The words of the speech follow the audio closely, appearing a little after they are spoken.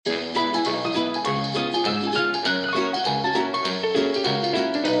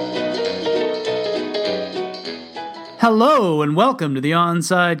Hello and welcome to the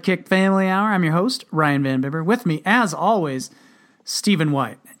Onside Kick Family Hour. I'm your host, Ryan Van Bibber. With me, as always, Stephen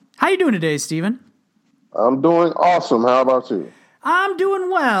White. How you doing today, Stephen? I'm doing awesome. How about you? I'm doing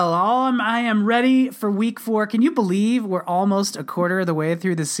well. I am ready for Week 4. Can you believe we're almost a quarter of the way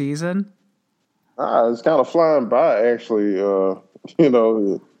through the season? It's kind of flying by, actually.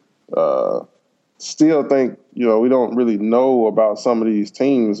 Still think, we don't really know about some of these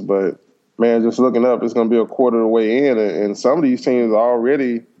teams, but man, just looking up, it's going to be a quarter of the way in, and some of these teams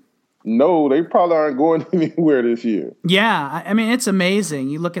already know they probably aren't going anywhere this year. Yeah, I mean, it's amazing.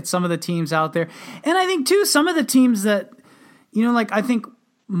 You look at some of the teams out there, and I think, too, some of the teams that, I think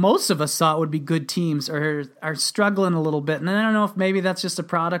most of us thought would be good teams are struggling a little bit, and I don't know if maybe that's just a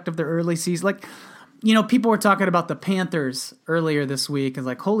product of their early season. People were talking about the Panthers earlier this week, and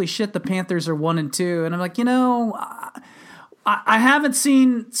holy shit, the Panthers are 1-2, and I'm like, I haven't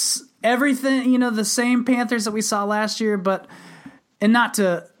seen everything, the same Panthers that we saw last year, and not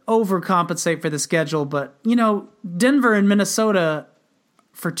to overcompensate for the schedule, but, Denver and Minnesota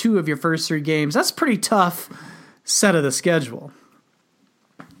for 2 of your first 3 games, that's a pretty tough set of the schedule.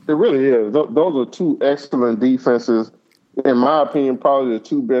 It really is. Those are 2 excellent defenses. In my opinion, probably the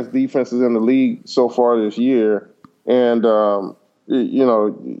 2 best defenses in the league so far this year. And, one of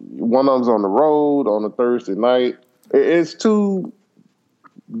them's on the road on a Thursday night. It's 2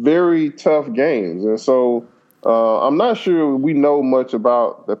 very tough games. And so I'm not sure we know much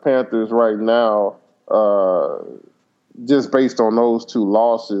about the Panthers right now, just based on those 2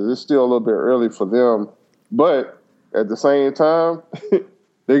 losses. It's still a little bit early for them. But at the same time,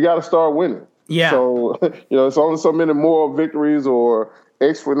 they got to start winning. Yeah. So, it's only so many more victories or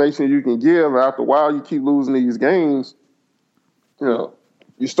explanations you can give. After a while, you keep losing these games, you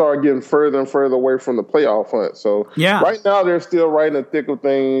start getting further and further away from the playoff hunt. So right now they're still right in the thick of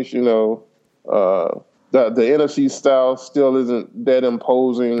things. The NFC South still isn't that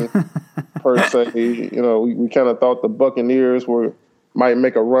imposing per se. We kind of thought the Buccaneers might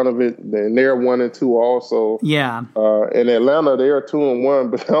make a run of it, and they're 1-2 also. Yeah. In Atlanta, they are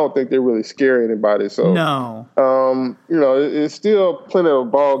 2-1, but I don't think they really scare anybody. So no. It's still plenty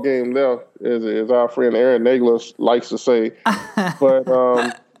of ball game left, as our friend Aaron Nagler likes to say.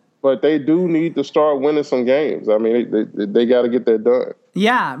 But they do need to start winning some games. I mean, they got to get that done.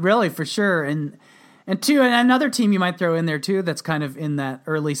 Yeah, really, for sure. And two, another team you might throw in there too that's kind of in that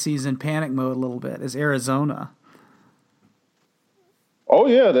early season panic mode a little bit is Arizona. Oh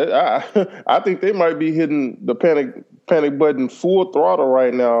yeah, I think they might be hitting the panic button full throttle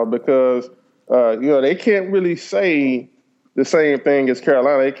right now because they can't really say the same thing as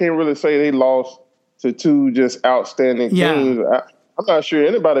Carolina. They can't really say they lost to 2 just outstanding teams. I'm not sure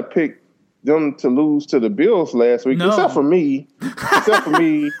anybody picked them to lose to the Bills last week, except for me.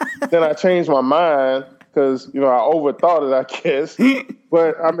 Then I changed my mind because I overthought it, I guess.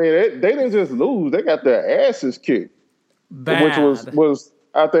 But I mean, they didn't just lose; they got their asses kicked. Bad. Which was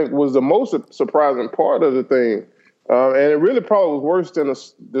I think was the most surprising part of the thing, and it really probably was worse than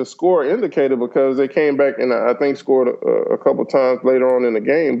the score indicated because they came back and I think scored a couple times later on in the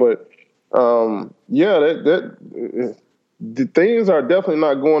game. But the things are definitely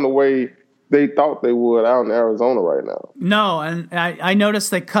not going the way they thought they would out in Arizona right now. No, and I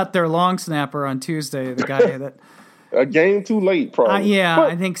noticed they cut their long snapper on Tuesday. The guy that. A game too late, probably.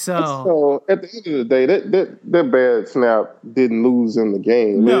 I think so. So at the end of the day, that bad snap didn't lose in the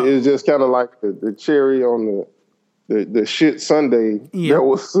game. No. It's just kind of like the cherry on the shit Sunday that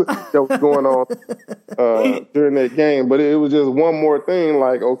was going on during that game. But it was just one more thing.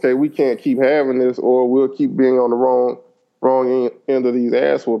 Like, okay, we can't keep having this, or we'll keep being on the wrong end of these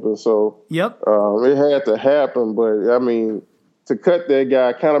ass whoopings. So it had to happen. But I mean, to cut that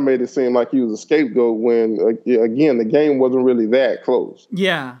guy kind of made it seem like he was a scapegoat when, again, the game wasn't really that close.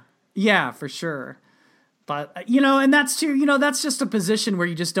 Yeah, for sure. But, and that's too, that's just a position where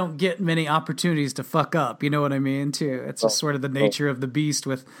you just don't get many opportunities to fuck up. You know what I mean, too? It's just sort of the nature of the beast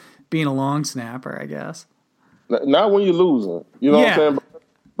with being a long snapper, I guess. Not when you're losing. You know what I'm saying?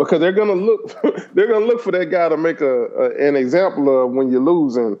 Because they're gonna look for that guy to make an example of when you're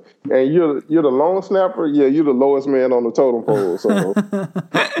losing, and you're the long snapper. Yeah, you're the lowest man on the totem pole. So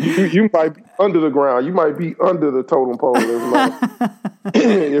you might be under the ground. You might be under the totem pole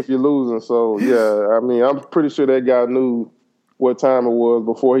if you're losing. So yeah, I mean, I'm pretty sure that guy knew what time it was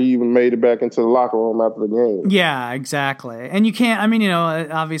before he even made it back into the locker room after the game. Yeah, exactly. And you can't. I mean,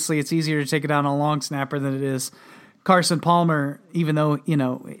 obviously, it's easier to take it out on a long snapper than it is Carson Palmer, even though,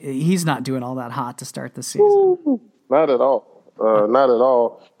 he's not doing all that hot to start the season. Ooh, not at all. Not at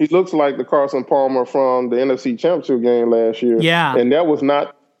all. He looks like the Carson Palmer from the NFC Championship game last year. Yeah. And that was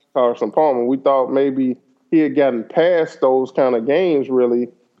not Carson Palmer. We thought maybe he had gotten past those kind of games, really.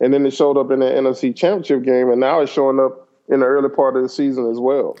 And then it showed up in the NFC Championship game, and now it's showing up in the early part of the season as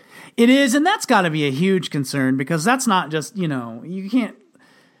well. It is, and that's got to be a huge concern because that's not just, you can't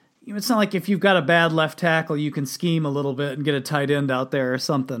 – it's not like if you've got a bad left tackle, you can scheme a little bit and get a tight end out there or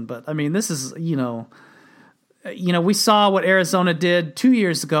something. But, I mean, this is, we saw what Arizona did 2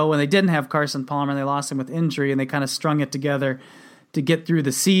 years ago when they didn't have Carson Palmer and they lost him with injury, and they kind of strung it together to get through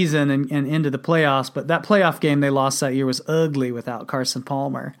the season and into the playoffs. But that playoff game they lost that year was ugly without Carson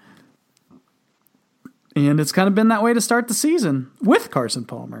Palmer. And it's kind of been that way to start the season with Carson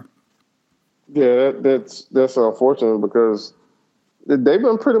Palmer. Yeah, that's unfortunate because they've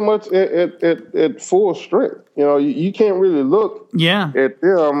been pretty much at full strength. You can't really look at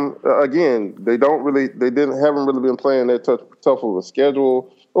them. Again, haven't really been playing that tough of a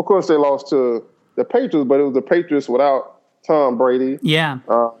schedule. Of course, they lost to the Patriots, but it was the Patriots without Tom Brady. Yeah.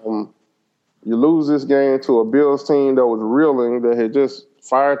 You lose this game to a Bills team that was reeling, that had just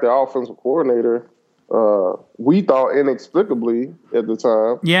fired the offensive coordinator, we thought inexplicably at the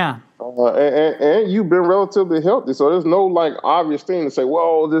time. Yeah. And you've been relatively healthy, so there's no obvious thing to say,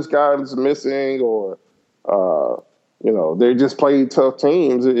 well, this guy is missing, or they just played tough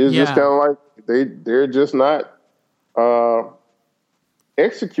teams. It's just kind of like they're just not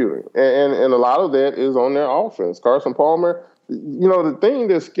executing, and a lot of that is on their offense. Carson Palmer, the thing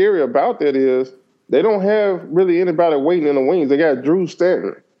that's scary about that is they don't have really anybody waiting in the wings. They got Drew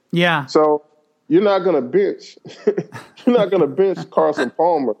Stanton. Yeah. So you're not going to bench Carson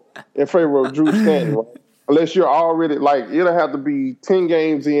Palmer in favor of Drew Stanton, right? Unless you're already it'll have to be 10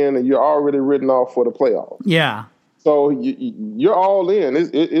 games in and you're already written off for the playoffs. Yeah. So you're all in.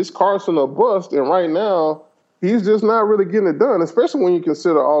 It's Carson or bust, and right now he's just not really getting it done, especially when you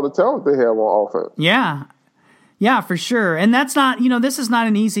consider all the talent they have on offense. Yeah. Yeah, for sure. And that's not, this is not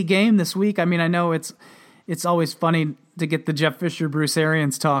an easy game this week. I mean, I know it's always funny to get the Jeff Fisher, Bruce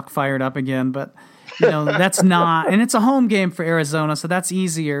Arians talk fired up again, but, that's not, and it's a home game for Arizona, so that's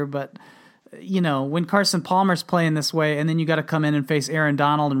easier. But, when Carson Palmer's playing this way and then you got to come in and face Aaron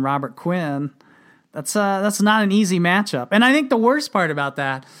Donald and Robert Quinn, that's not an easy matchup. And I think the worst part about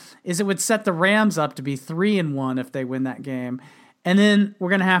that is it would set the Rams up to be 3-1 if they win that game. And then we're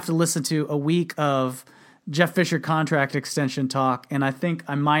going to have to listen to a week of Jeff Fisher contract extension talk, and I think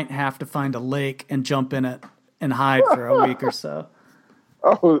I might have to find a lake and jump in it and hide for a week or so.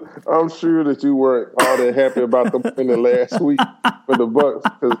 Oh, I'm sure that you weren't all that happy about them winning last week for the Bucs,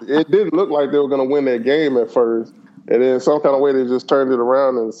 because it didn't look like they were going to win that game at first, and then some kind of way they just turned it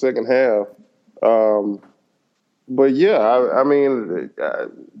around in the second half. But yeah, I mean,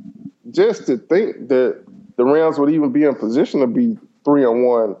 just to think that the Rams would even be in position to be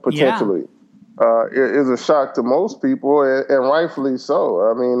 3-1 potentially is a shock to most people, and rightfully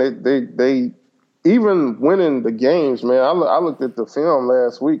so. I mean, they even winning the games, man. I looked at the film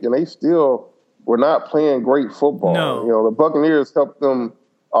last week, and they still were not playing great football. No. The Buccaneers helped them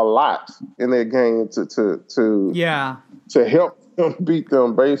a lot in their game to help them beat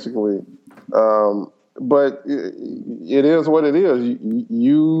them, basically. But it is what it is.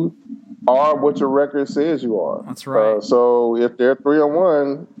 You are what your record says you are. That's right. So if they're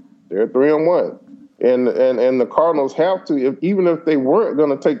 3-1, they're 3-1. And the Cardinals have to, even if they weren't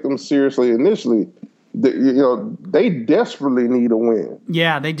going to take them seriously initially, they desperately need a win.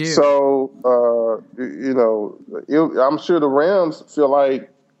 Yeah, they do. So, I'm sure the Rams feel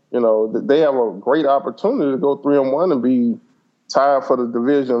like, that they have a great opportunity to go 3-1 and be tied for the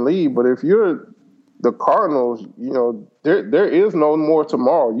division lead. But if you're the Cardinals, there is no more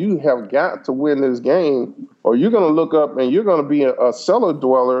tomorrow. You have got to win this game, or you're going to look up and you're going to be a cellar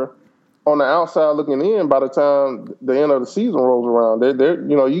dweller on the outside looking in by the time the end of the season rolls around.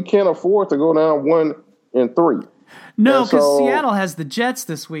 You can't afford to go down 1-3. No, because Seattle has the Jets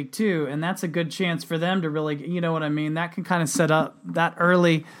this week too, and that's a good chance for them to really, what I mean? That can kind of set up that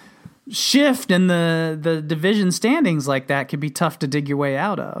early shift in the division standings like that could be tough to dig your way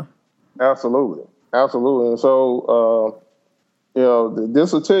out of. Absolutely. And so,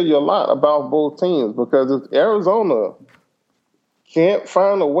 this will tell you a lot about both teams, because if Arizona can't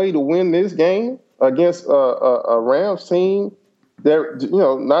find a way to win this game against a Rams team that,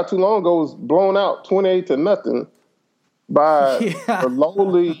 not too long ago was blown out 28-0 by the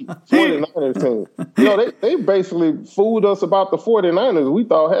lowly 49ers team. They basically fooled us about the 49ers. We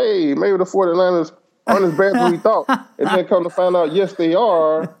thought, hey, maybe the 49ers aren't as bad as we thought. And then come to find out, yes, they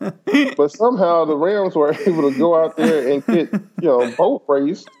are. But somehow the Rams were able to go out there and get, boat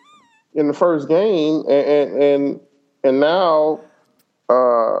raced in the first game. And now,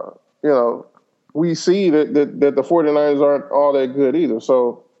 we see that the 49ers aren't all that good either.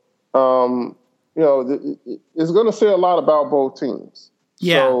 So, it's going to say a lot about both teams.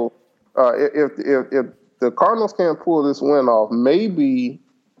 Yeah. So if the Cardinals can't pull this win off, maybe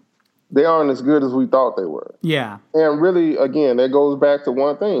they aren't as good as we thought they were. Yeah. And really, again, that goes back to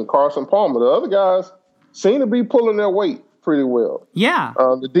one thing: Carson Palmer. The other guys seem to be pulling their weight pretty well. Yeah.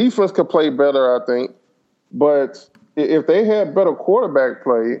 The defense could play better, I think, but if they had better quarterback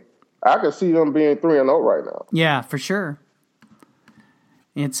play, I could see them being 3-0 right now. Yeah, for sure.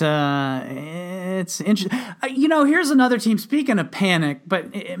 It's interesting. Here's another team. Speaking of panic,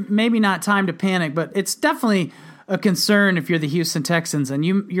 but maybe not time to panic, but it's definitely a concern if you're the Houston Texans and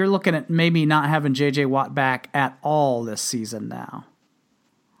you're looking at maybe not having J.J. Watt back at all this season now.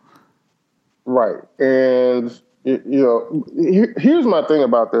 Right, and here's my thing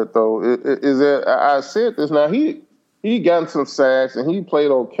about that though is that I said this. Now he gotten some sacks and he played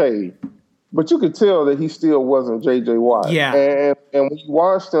okay. But you could tell that he still wasn't J.J. Watt. Yeah. And when you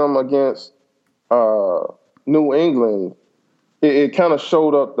watched him against New England, it kind of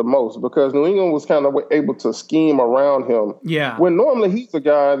showed up the most because New England was kind of able to scheme around him. Yeah. When normally he's a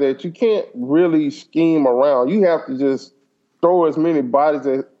guy that you can't really scheme around. You have to just throw as many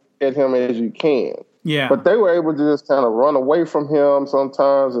bodies at him as you can. Yeah. But they were able to just kind of run away from him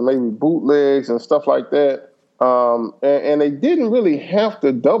sometimes and maybe bootlegs and stuff like that. And they didn't really have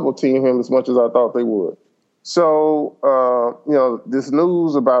to double team him as much as I thought they would. So, this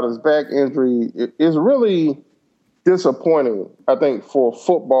news about his back injury is really disappointing, I think, for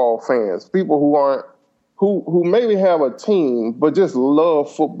football fans, people who maybe have a team, but just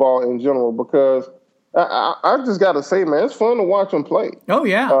love football in general, because I just got to say, man, it's fun to watch him play. Oh,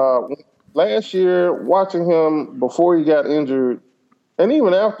 yeah. Last year, watching him before he got injured, and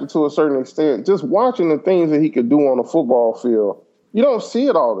even after, to a certain extent, just watching the things that he could do on the football field, you don't see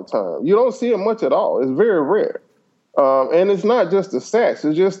it all the time. You don't see it much at all. It's very rare. And it's not just the sacks.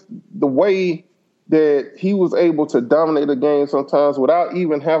 It's just the way that he was able to dominate a game sometimes without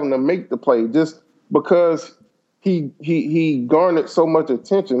even having to make the play, just because he garnered so much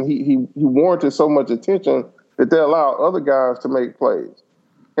attention. He warranted so much attention that they allowed other guys to make plays.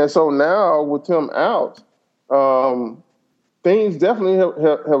 And so now with him out, things definitely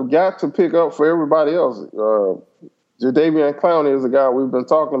have got to pick up for everybody else. Jadeveon Clowney is a guy we've been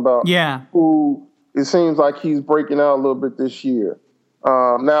talking about. Yeah. Who it seems like he's breaking out a little bit this year.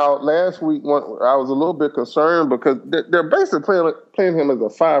 Now, last week, I was a little bit concerned because they're basically playing him as a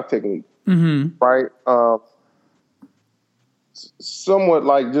 5 technique, right? Somewhat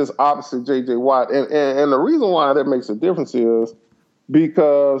like just opposite J.J. Watt. And the reason why that makes a difference is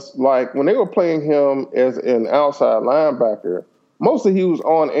because, like, when they were playing him as an outside linebacker, mostly he was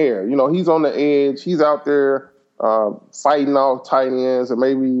on air. He's on the edge. He's out there fighting off tight ends and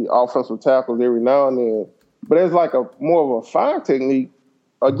maybe offensive tackles every now and then. But as like more of a 5 technique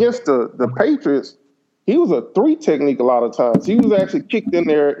against the Patriots, he was a 3 technique a lot of times. He was actually kicked in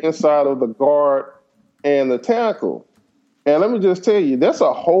there inside of the guard and the tackle. And let me just tell you, that's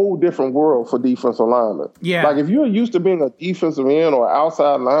a whole different world for defensive linemen. Yeah. Like, if you're used to being a defensive end or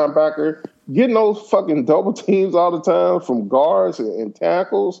outside linebacker, getting those fucking double teams all the time from guards and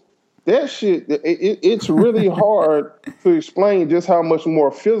tackles, that shit, it's really hard to explain just how much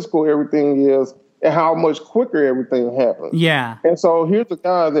more physical everything is and how much quicker everything happens. Yeah. And so here's a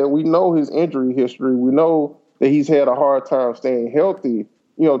guy that we know his injury history. We know that he's had a hard time staying healthy.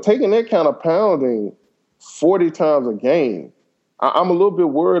 Taking that kind of pounding 40 times a game, I'm a little bit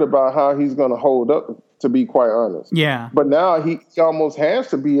worried about how he's going to hold up, to be quite honest. Yeah. But now he almost has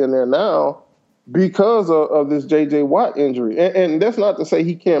to be in there now because of this J.J. Watt injury. And that's not to say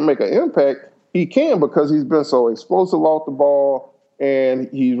he can't make an impact. He can, because he's been so explosive off the ball, and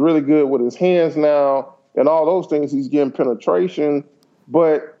he's really good with his hands now, and all those things. He's getting penetration.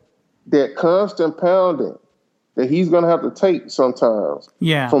 But that constant pounding that he's going to have to take sometimes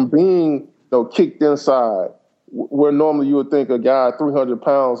from being kicked inside, where normally you would think a guy 300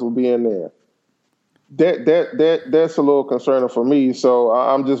 pounds would be in there. That's a little concerning for me. So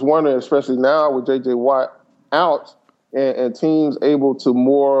I'm just wondering, especially now with J.J. Watt out and teams able to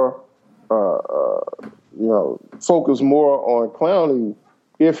more, focus more on Clowney,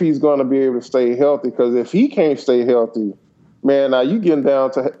 if he's going to be able to stay healthy. Because if he can't stay healthy, man, now you getting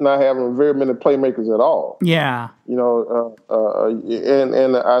down to not having very many playmakers at all. Yeah.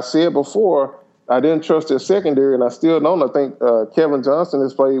 And I said before, I didn't trust their secondary, and I still don't. I think Kevin Johnson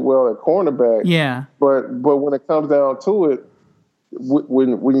has played well at cornerback. Yeah. But when it comes down to it,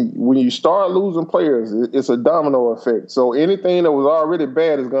 when you start losing players, it's a domino effect. So anything that was already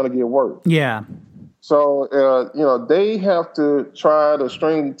bad is going to get worse. Yeah. So they have to try to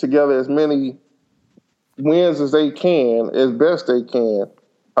string together as many wins as they can, as best they can.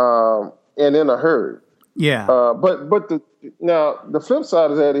 and in a hurry. Yeah. But the flip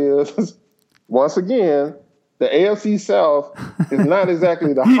side of that is, once again, the AFC South is not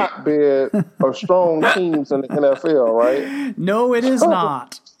exactly the hotbed of strong teams in the NFL, right? No, it is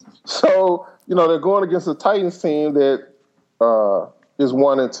not. So, they're going against a Titans team that is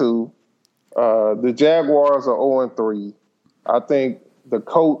 1-2. The Jaguars are 0-3. I think the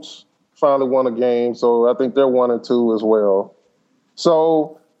Colts finally won a game, so I think they're 1-2 as well.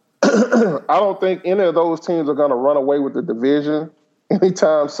 So I don't think any of those teams are going to run away with the division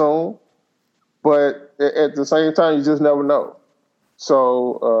anytime soon. But at the same time, you just never know.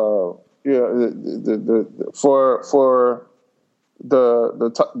 So for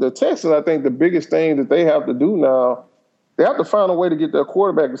the Texans, I think the biggest thing that they have to do now, they have to find a way to get their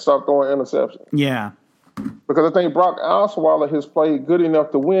quarterback to stop throwing interceptions. Yeah. Because I think Brock Osweiler has played good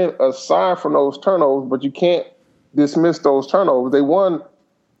enough to win aside from those turnovers, but you can't dismiss those turnovers. They won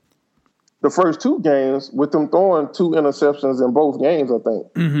the first 2 games with them throwing 2 interceptions in both games, I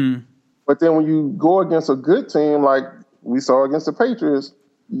think. Mm-hmm. But then when you go against a good team like we saw against the Patriots,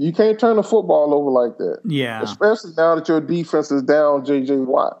 you can't turn the football over like that. Yeah. Especially now that your defense is down J.J.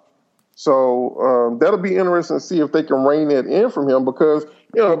 Watt. So that'll be interesting to see if they can rein it in from him because,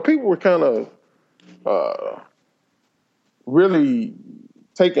 people were kind of really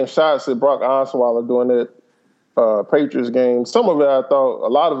taking shots at Brock Osweiler during that Patriots game. A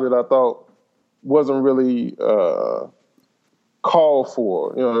lot of it I thought wasn't really called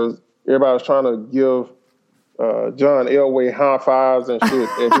for. Everybody was trying to give John Elway high fives and shit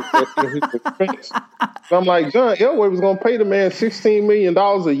at his expense. So I'm like, John Elway was going to pay the man $16 million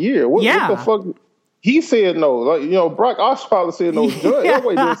a year. What the fuck? He said no. Like, Brock Osweiler said no. John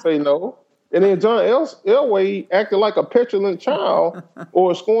Elway didn't say no. And then John Elway acted like a petulant child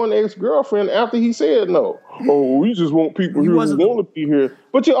or a scorned ex-girlfriend after he said no. Oh, we just want people here who want to be here.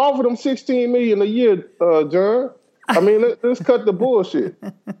 But you offered them $16 million a year, John. I mean, let's cut the bullshit.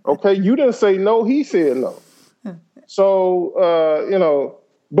 Okay, you didn't say no. He said no. So,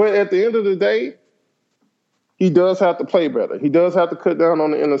 but at the end of the day, he does have to play better. He does have to cut down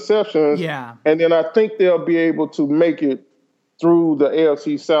on the interceptions. Yeah. And then I think they'll be able to make it through the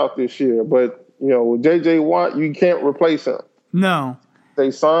AFC South this year. But, with J.J. Watt, you can't replace him. No.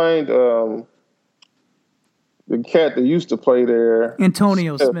 They signed the cat that used to play there.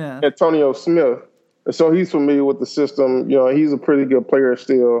 Antonio Smith. And so he's familiar with the system. He's a pretty good player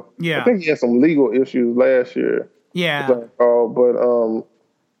still. Yeah. I think he had some legal issues last year. Yeah.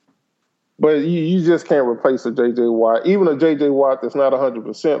 But you just can't replace a J.J. Watt. Even a J.J. Watt that's not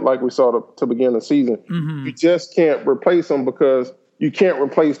 100% like we saw to begin the season. Mm-hmm. You just can't replace him because you can't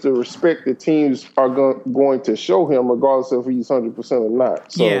replace the respect that teams are going to show him regardless if he's 100% or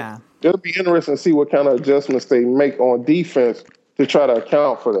not. So it'll be interesting to see what kind of adjustments they make on defense to try to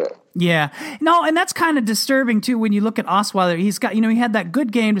account for that. Yeah. No, and that's kind of disturbing, too, when you look at Osweiler. He's got, he had that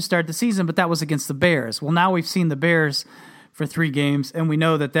good game to start the season, but that was against the Bears. Well, now we've seen the Bears for 3 games, and we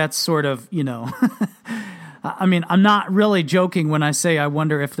know that that's sort of, I mean, I'm not really joking when I say I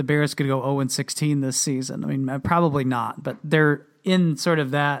wonder if the Bears could go 0-16 this season. I mean, probably not, but they're in sort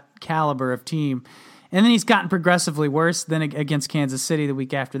of that caliber of team. And then he's gotten progressively worse. Then against Kansas City the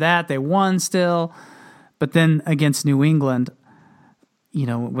week after that, they won still. But then against New England,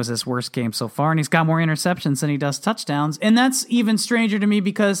 it was his worst game so far. And he's got more interceptions than he does touchdowns. And that's even stranger to me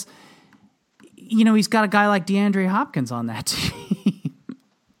because, he's got a guy like DeAndre Hopkins on that team.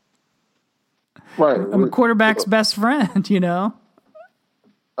 Right. I'm a quarterback's best friend, Yeah.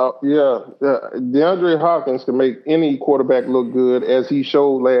 DeAndre Hopkins can make any quarterback look good, as he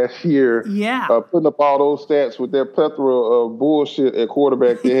showed last year. Yeah. Putting up all those stats with that plethora of bullshit at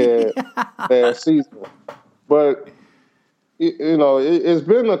quarterback they had last season. But, it's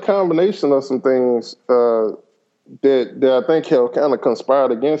been a combination of some things that I think have kind of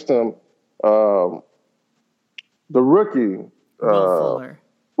conspired against him. The rookie,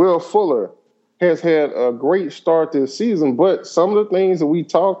 Will Fuller, has had a great start this season, but some of the things that we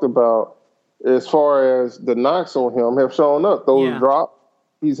talked about as far as the knocks on him have shown up. Those drops,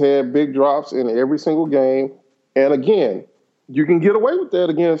 he's had big drops in every single game. And again, you can get away with that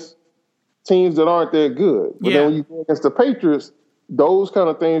against teams that aren't that good. But then when you go against the Patriots, those kind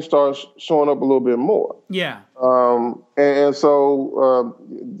of things start showing up a little bit more. Yeah. And so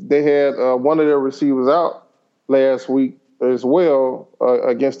they had one of their receivers out last week as well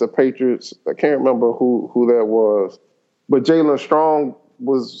against the Patriots. I can't remember who that was. But Jalen Strong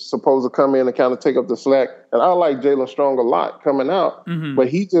was supposed to come in and kind of take up the slack. And I like Jalen Strong a lot coming out. Mm-hmm. But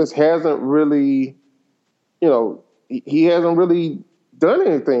he just hasn't really, he hasn't really done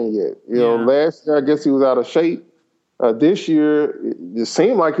anything yet. Last year I guess he was out of shape. This year, it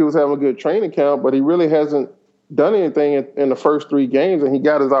seemed like he was having a good training camp, but he really hasn't done anything in the first 3 games, and he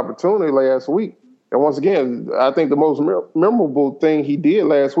got his opportunity last week. And once again, I think the most memorable thing he did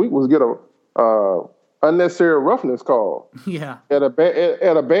last week was get a unnecessary roughness call. Yeah. At a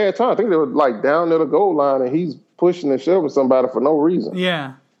bad time. I think they were like down at the goal line, and he's pushing and shoving somebody for no reason.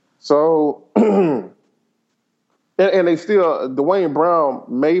 Yeah. So, and they still, Dwayne Brown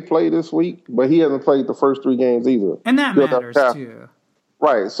may play this week, but he hasn't played the first 3 games either. And that matters too.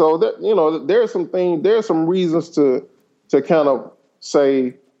 Right. So that, there's some reasons to kind of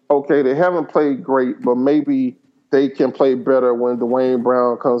say, okay, they haven't played great, but maybe they can play better when Dwayne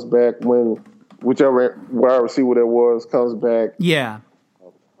Brown comes back, when whichever wide receiver that was comes back. Yeah.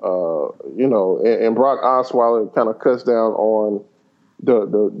 And Brock Osweiler kind of cuts down on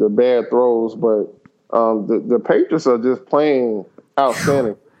the bad throws, but the Patriots are just playing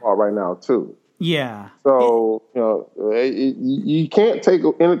outstanding right now too. Yeah. So you can't take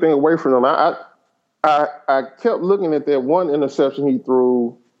anything away from them. I kept looking at that one interception he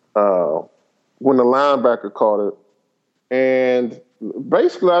threw when the linebacker caught it, and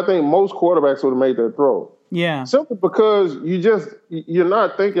basically I think most quarterbacks would have made that throw. Yeah. Simply because you're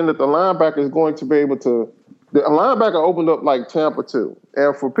not thinking that the linebacker is going to be able to. The linebacker opened up like Tampa 2.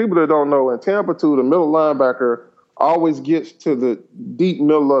 And for people that don't know, in Tampa 2, the middle linebacker always gets to the deep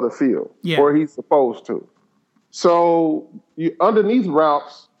middle of the field where he's supposed to. So underneath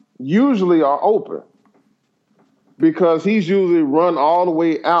routes usually are open because he's usually run all the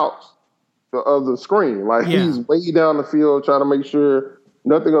way out of the screen. Like he's way down the field trying to make sure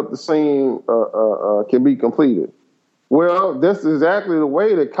nothing up the seam can be completed. Well, that's exactly the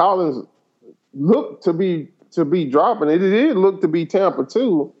way that Collins looked to be dropping it. It did look to be Tampa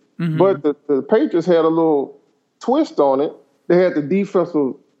too, but the Patriots had a little twist on it. They had the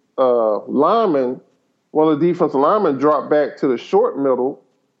defensive lineman, one of the defensive linemen dropped back to the short middle.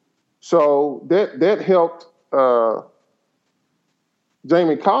 So that helped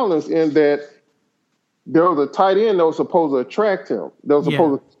Jamie Collins in that there was a tight end that was supposed to attract him. That was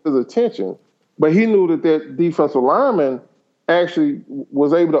supposed to get his attention. But he knew that defensive lineman actually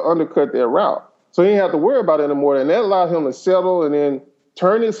was able to undercut that route. So he didn't have to worry about it anymore. And that allowed him to settle and then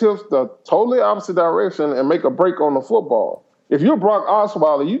turn his hips the totally opposite direction and make a break on the football. If you're Brock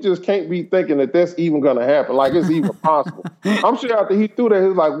Osweiler, you just can't be thinking that that's even going to happen, like it's even possible. I'm sure after he threw that, he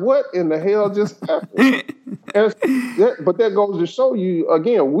was like, what in the hell just happened? But that goes to show you,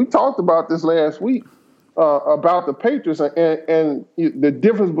 again, we talked about this last week about the Patriots and the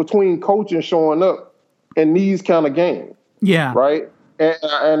difference between coaching showing up in these kind of games. Yeah. Right?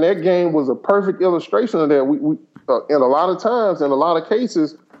 And that game was a perfect illustration of that. We in a lot of times, in a lot of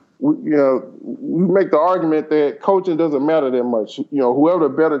cases, we make the argument that coaching doesn't matter that much. Whoever the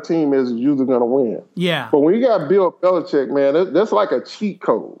better team is usually going to win. Yeah. But when you got Bill Belichick, man, that's like a cheat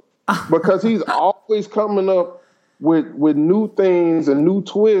code because he's always coming up with new things and new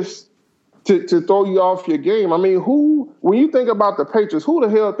twists to throw you off your game. I mean, when you think about the Patriots, who the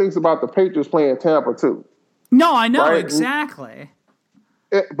hell thinks about the Patriots playing Tampa 2? No, I know, right? Exactly.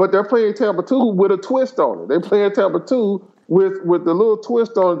 But they're playing Tampa 2 with a twist on it. They're playing Tampa 2 with the little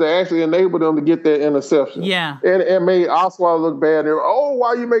twist on it that actually enabled them to get that interception. Yeah. And made Osweiler look bad. They're, why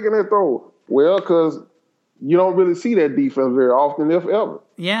are you making that throw? Well, because you don't really see that defense very often, if ever.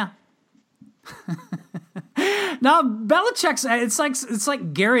 Yeah. Now Belichick's it's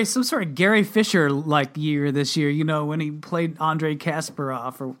like Gary, some sort of Gary Fisher like year this year, when he played Andre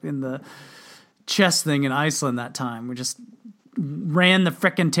Kasparov in the chess thing in Iceland that time. We just ran the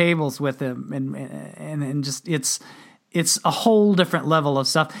frickin' tables with him and just it's a whole different level of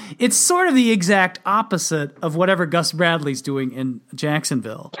stuff. It's sort of the exact opposite of whatever Gus Bradley's doing in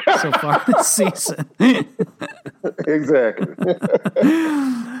Jacksonville so far this season. Exactly.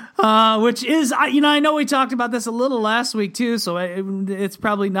 Which is, I know we talked about this a little last week too, so it's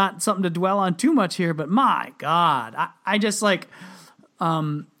probably not something to dwell on too much here, but my God, I just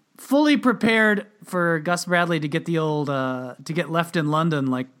fully prepared for Gus Bradley to get to get left in London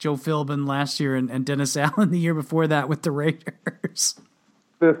like Joe Philbin last year and Dennis Allen the year before that with the Raiders.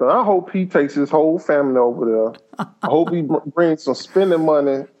 Listen, I hope he takes his whole family over there. I hope he brings some spending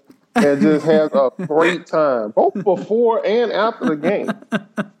money and just has a great time, both before and after the game.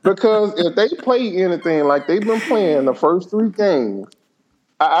 Because if they play anything like they've been playing the first 3 games,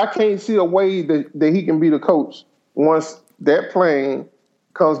 I can't see a way that he can be the coach once that plane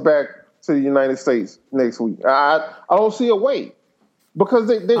comes back to the United States next week. I don't see a way because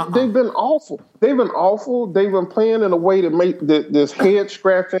they've been awful. They've been awful. They've been playing in a way that make this head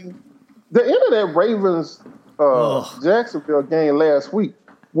scratching. The end of that Ravens Jacksonville game last week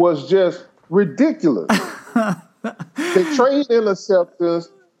was just ridiculous. They trade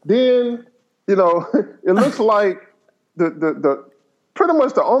interceptors. Then, it looks like the pretty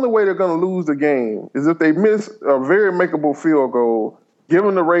much the only way they're going to lose the game is if they miss a very makeable field goal,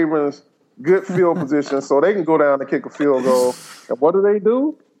 giving the Ravens good field position so they can go down and kick a field goal. And what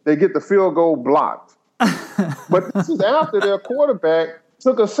do? They get the field goal blocked. But this is after their quarterback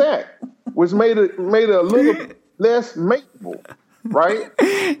took a sack, which made it a little less makeable, right?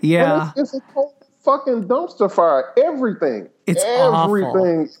 Yeah. It's a total fucking dumpster fire. Everything is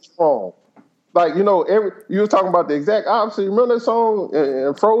wrong. Like, you were talking about the exact opposite. You remember that song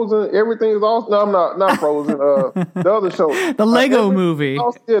in Frozen? Everything is awesome. No, I'm not Frozen. The other show. The Lego movie.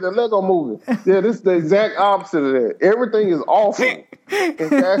 Yeah, the Lego movie. Yeah, this is the exact opposite of that. Everything is awful in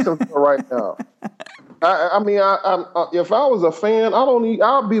Jacksonville right now. I mean, if I was a fan,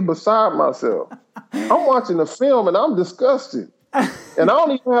 I'll be beside myself. I'm watching the film and I'm disgusted. And I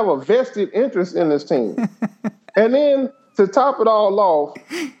don't even have a vested interest in this team. And then to top it all off,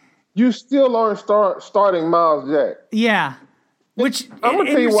 you still aren't starting Miles Jack. Yeah. Which I'm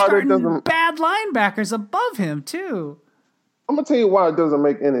gonna tell you why that doesn't. Bad linebackers above him too. I'm gonna tell you why it doesn't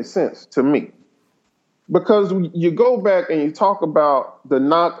make any sense to me. Because you go back and you talk about the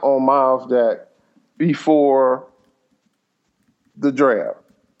knock on Miles Jack before the draft.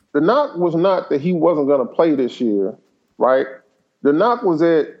 The knock was not that he wasn't going to play this year, right? The knock was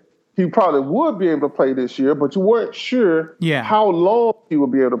that he probably would be able to play this year, but you weren't sure how long he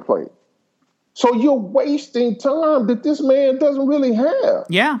would be able to play. So you're wasting time that this man doesn't really have.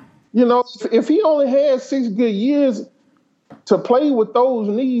 Yeah. If he only had 6 good years to play with those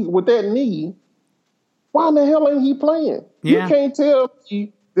knees, with that knee, why in the hell ain't he playing? Yeah. You can't tell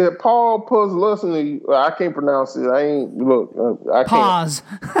me that Paul Puzzlusny, I can't pronounce it. I pause.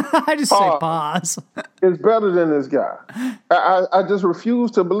 I just say pause. It's better than this guy. I just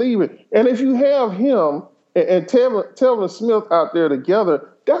refuse to believe it. And if you have him and Telvin Smith out there together,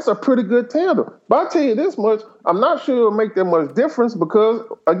 that's a pretty good tandem. But I tell you this much, I'm not sure it'll make that much difference because,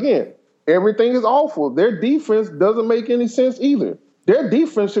 again, everything is awful. Their defense doesn't make any sense either. Their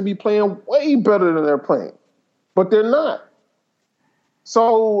defense should be playing way better than they're playing, but they're not.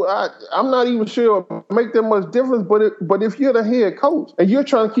 So I'm not even sure it'll make that much difference. But if you're the head coach and you're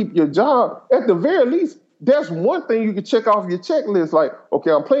trying to keep your job, at the very least, there's one thing you can check off your checklist. Like,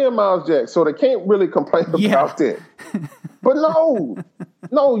 okay, I'm playing Miles Jack, so they can't really complain about that. But no,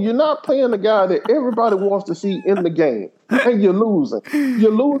 you're not playing the guy that everybody wants to see in the game, and you're losing.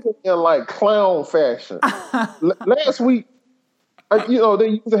 You're losing in like clown fashion. Last week, they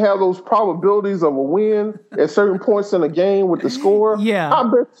used to have those probabilities of a win at certain points in the game with the score. Yeah. I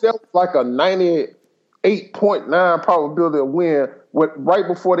bet that was like a 98.9 probability of win right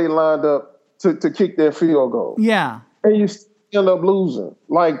before they lined up to kick their field goal. Yeah. And you end up losing.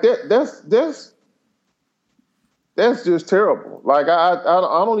 Like that's just terrible. Like I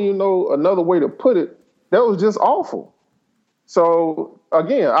don't even know another way to put it. That was just awful. So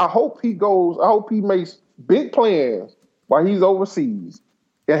again, I hope he makes big plans while he's overseas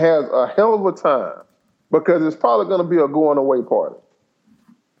and has a hell of a time because it's probably going to be a going away party.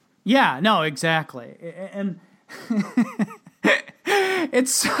 Yeah, no, exactly. And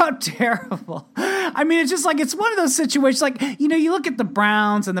it's so terrible. I mean, it's just like, it's one of those situations, like, you look at the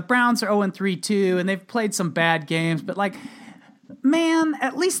Browns and the Browns are 0-3 too, and they've played some bad games, but like, man,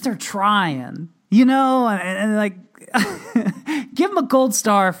 at least they're trying, and like, give them a gold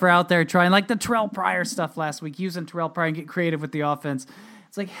star for out there trying, like the Terrell Pryor stuff last week, using Terrell Pryor and get creative with the offense.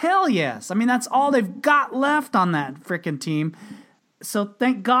 It's like, hell yes. I mean, that's all they've got left on that freaking team. So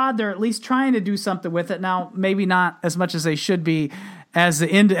thank God they're at least trying to do something with it. Now, maybe not as much as they should be at the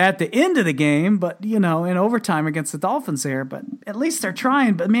end of the game, but, in overtime against the Dolphins there. But at least they're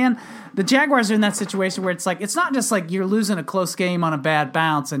trying. But, man, the Jaguars are in that situation where it's like, it's not just like you're losing a close game on a bad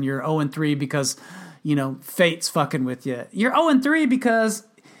bounce and you're 0-3 because – fate's fucking with you. You're 0-3 because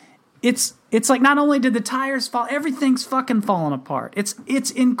it's like not only did the tires fall, everything's fucking falling apart. It's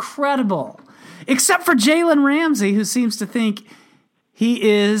incredible. Except for Jalen Ramsey, who seems to think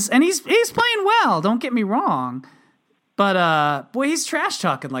he is, and he's playing well, don't get me wrong. But boy, he's trash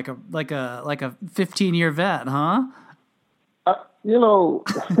talking like a 15-year vet, huh?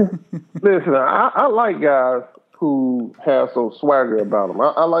 Listen, I like guys who have some swagger about them.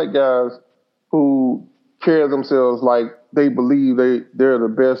 I like guys who carry themselves like they believe they're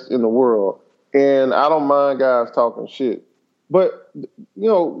the best in the world. And I don't mind guys talking shit. But,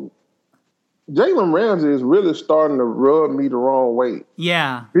 Jalen Ramsey is really starting to rub me the wrong way.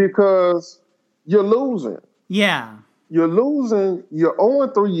 Yeah. Because you're losing. Yeah. You're losing. You're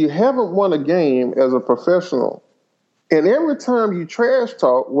 0-3. You haven't won a game as a professional. And every time you trash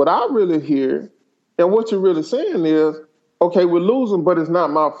talk, what I really hear, And what you're really saying is, okay, we're losing, but it's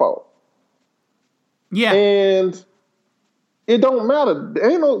not my fault. Yeah. And it don't matter. There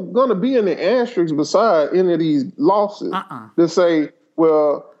ain't going to be any asterisks beside any of these losses to say,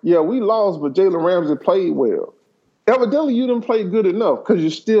 well, yeah, we lost, but Jalen Ramsey played well. Evidently, you didn't play good enough because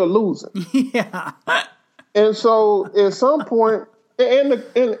you're still losing. Yeah. And so at some point,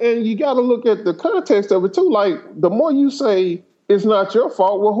 and you got to look at the context of it too. Like, the more you say it's not your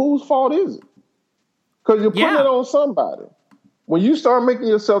fault, well, whose fault is it? Because you're putting it on somebody. When you start making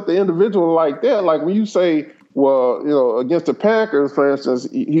yourself the individual like that, like when you say, well, against the Packers, for instance,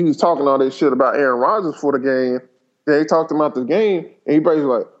 he was talking all this shit about Aaron Rodgers for the game. They talked about the game, and he basically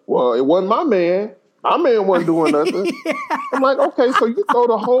like, well, it wasn't my man. My man wasn't doing nothing. Yeah. I'm like, okay, so you throw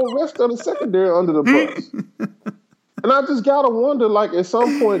the whole rest of the secondary under the bus. And I just gotta wonder, like, at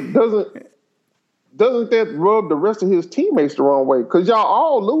some point, doesn't that rub the rest of his teammates the wrong way? Because y'all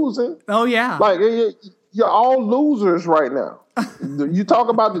all losing. Oh yeah, like you're all losers right now. You talk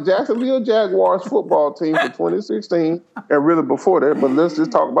about the Jacksonville Jaguars football team for 2016, and really before that, but let's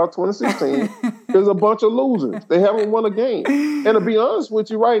just talk about 2016. There's a bunch of losers. They haven't won a game. And to be honest with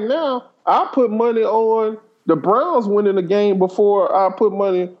you, right now, I put money on the Browns winning the game before I put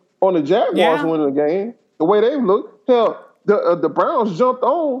money on the Jaguars winning the game. The way they look, hell, the Browns jumped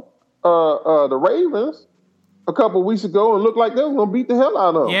on the Ravens a couple of weeks ago and looked like they were going to beat the hell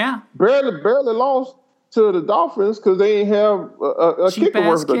out of them. Yeah, barely lost to the Dolphins because they ain't have a kicker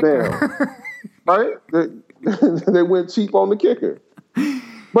worth a damn. Right? They went cheap on the kicker.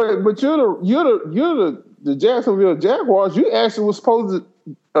 But you're the Jacksonville Jaguars. You actually were supposed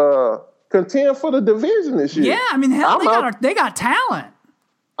to contend for the division this year. Yeah, I mean, hell, they got talent.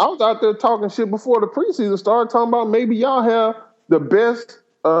 I was out there talking shit before the preseason started, talking about maybe y'all have the best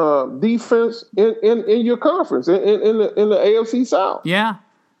defense in your conference in the AFC South. Yeah.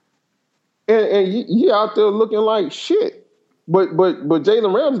 And you out there looking like shit. But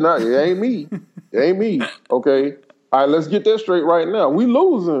Jalen Ramsey, not, it ain't me. It ain't me. Okay. All right, let's get that straight right now. We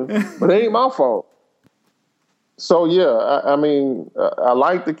losing, but it ain't my fault. So, yeah, I mean, I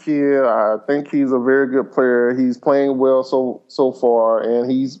like the kid. I think he's a very good player. He's playing well so far,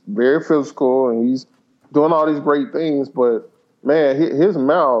 and he's very physical, and he's doing all these great things. But, man, his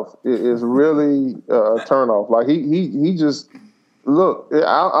mouth is really a turnoff. Like, he just... Look,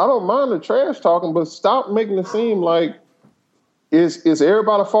 I don't mind the trash talking, but stop making it seem like it's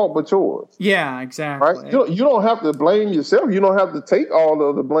everybody's fault but yours. Yeah, exactly. Right? You don't have to blame yourself. You don't have to take all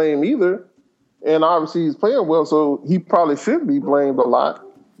of the blame either. And obviously he's playing well, so he probably should be blamed a lot.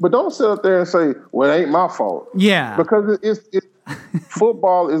 But don't sit up there and say, well, it ain't my fault. Yeah. Because it's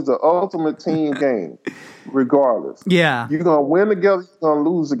football is the ultimate team game, regardless. Yeah. You're going to win together, you're going to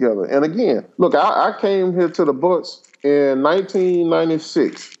lose together. And again, look, I came here to the Bucs in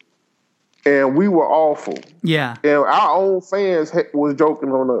 1996, and we were awful. Yeah. And our own fans was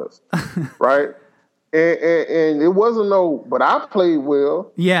joking on us, right? And it wasn't but I played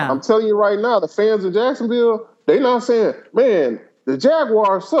well. Yeah. I'm telling you right now, the fans of Jacksonville, they not saying, man, the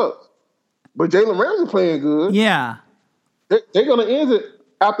Jaguars suck, but Jalen Ramsey playing good. Yeah. They're going to end it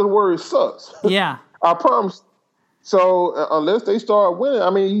after the word sucks. Yeah. I promise. So unless they start winning,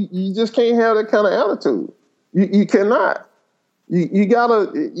 I mean, you just can't have that kind of attitude. You cannot. You gotta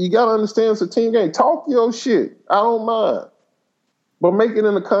understand it's a team game. Talk your shit. I don't mind, but make it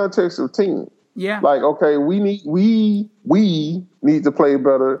in the context of team. Yeah. Like, okay, we need to play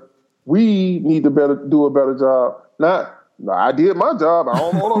better. We need to do a better job. Not, no, I did my job. I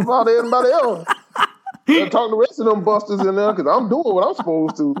don't know about anybody else. I'll talk the rest of them busters in there because I'm doing what I'm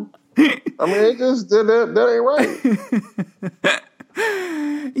supposed to. I mean, it just that ain't right.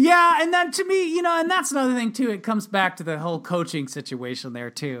 Yeah, and then to me, and that's another thing too. It comes back to the whole coaching situation there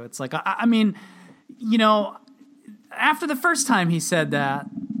too. It's like, I mean, after the first time he said that,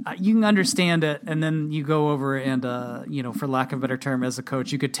 you can understand it, and then you go over and, for lack of a better term, as a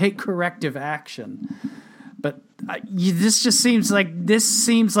coach, you could take corrective action. But this seems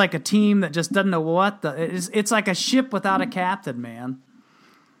like a team that just doesn't know what it's like a ship without a captain, man.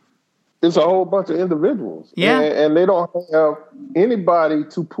 It's a whole bunch of individuals. Yeah. And they don't have anybody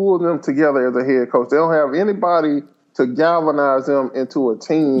to pull them together as a head coach. They don't have anybody to galvanize them into a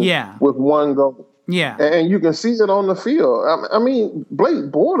team with one goal. Yeah. And you can see it on the field. I mean, Blake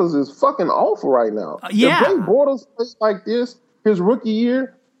Bortles is fucking awful right now. Yeah. If Blake Bortles plays like this his rookie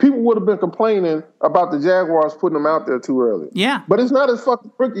year, people would have been complaining about the Jaguars putting him out there too early. Yeah. But it's not his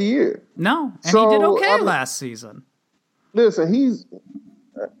fucking rookie year. No. And he did okay last season. Listen, he's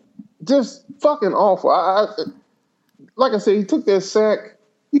just fucking awful. Like I said, he took that sack.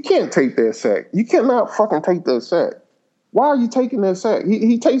 You can't take that sack. You cannot fucking take that sack. why are you taking that sack?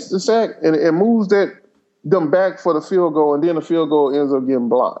 He takes the sack and moves them back for the field goal, and then the field goal ends up getting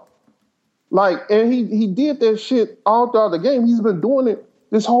blocked. Like, and he did that shit all throughout the game. He's been doing it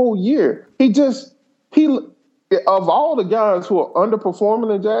this whole year. Of all the guys who are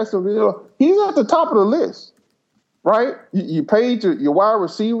underperforming in Jacksonville, he's at the top of the list, right? You paid your wide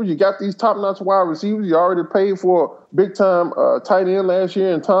receivers. You got these top-notch wide receivers. You already paid for a big-time tight end last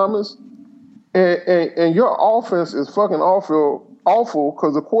year in Thomas. And your offense is fucking awful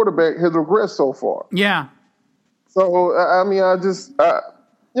because the quarterback has regressed so far. Yeah. So, I mean,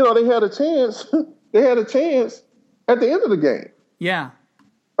 they had a chance. They had a chance at the end of the game. Yeah.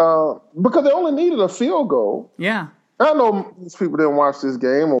 Because they only needed a field goal. Yeah. I know most people didn't watch this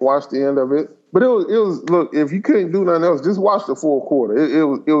game or watch the end of it, but it was look, if you couldn't do nothing else, just watch the full quarter. It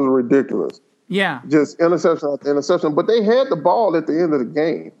was ridiculous. Yeah. Just interception after interception. But they had the ball at the end of the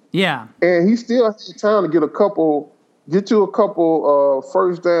game. Yeah. And he still had time to get you a couple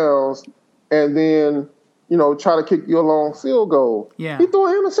first downs, and then, try to kick you a long field goal. Yeah. He threw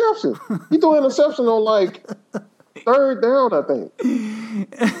an interception. He threw an interception on like third down, I think.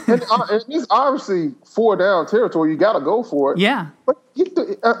 And it's obviously 4 down territory. You got to go for it. Yeah. But get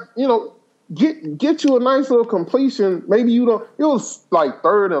you a nice little completion. Maybe you don't. It was like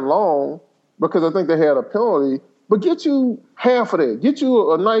 3rd and long because I think they had a penalty. But get you half of that. Get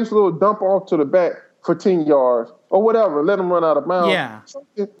you a nice little dump off to the back for 10 yards or whatever. Let him run out of bounds. Yeah.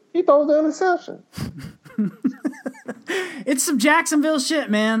 He throws the interception. It's some Jacksonville shit,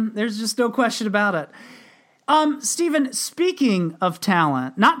 man. There's just no question about it. Steven, speaking of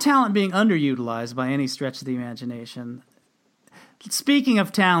talent, not talent being underutilized by any stretch of the imagination, speaking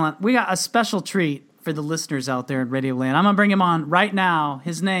of talent, we got a special treat for the listeners out there in Radio Land. I'm going to bring him on right now.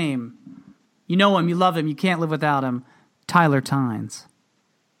 His name, you know him, you love him, you can't live without him, Tyler Tynes.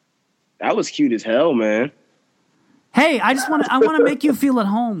 That was cute as hell, man. Hey, I want to make you feel at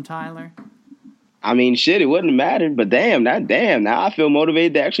home, Tyler. I mean, shit, it wouldn't have mattered, but damn, now I feel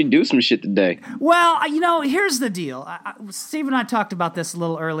motivated to actually do some shit today. Well, here's the deal. Steve and I talked about this a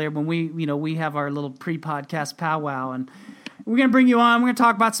little earlier when we have our little pre-podcast powwow, and we're going to bring you on. We're going to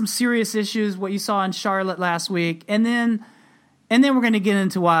talk about some serious issues, what you saw in Charlotte last week, and then we're going to get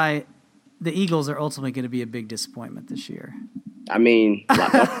into why the Eagles are ultimately going to be a big disappointment this year. I mean,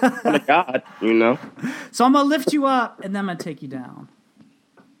 oh God, So I'm going to lift you up, and then I'm going to take you down.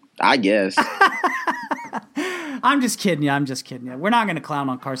 I guess. I'm just kidding you. We're not going to clown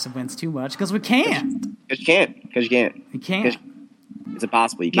on Carson Wentz too much because we can't. Because you can't. You can't. It's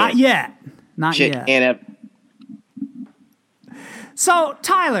impossible. You can't. Not shit yet. Can't have. So,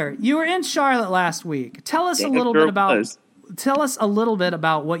 Tyler, you were in Charlotte last week. Tell us a little bit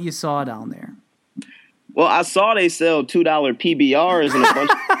about what you saw down there. Well, I saw they sell $2 PBRs in a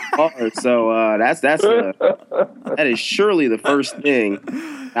bunch of cars, so that is surely the first thing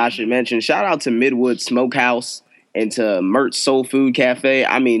I should mention. Shout out to Midwood Smokehouse and to Mertz Soul Food Cafe.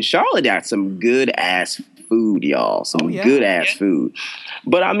 I mean, Charlotte got some good ass food, y'all. Good ass food.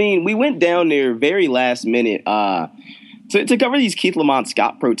 But I mean, we went down there very last minute to cover these Keith Lamont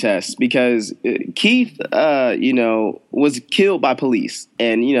Scott protests because Keith, was killed by police.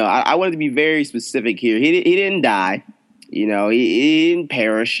 And, I wanted to be very specific here. He didn't die. He didn't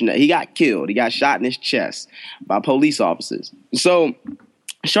perish. He got killed. He got shot in his chest by police officers. So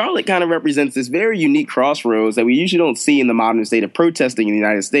Charlotte kind of represents this very unique crossroads that we usually don't see in the modern state of protesting in the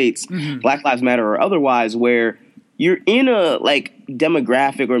United States, Black Lives Matter or otherwise, where you're in a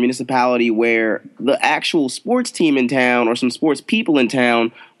demographic or municipality where the actual sports team in town or some sports people in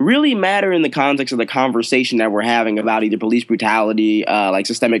town really matter in the context of the conversation that we're having about either police brutality,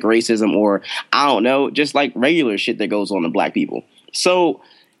 systemic racism, or I don't know, just regular shit that goes on to black people. So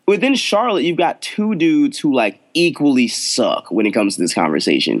within Charlotte, you've got 2 dudes who equally suck when it comes to this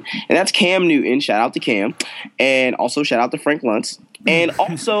conversation. And that's Cam Newton, shout out to Cam, and also shout out to Frank Luntz. And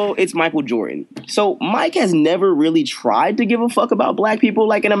also, it's Michael Jordan. So Mike has never really tried to give a fuck about black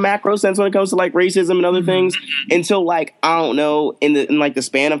people, in a macro sense when it comes to racism and other things until I don't know, in the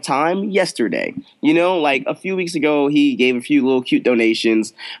span of time yesterday. A few weeks ago, he gave a few little cute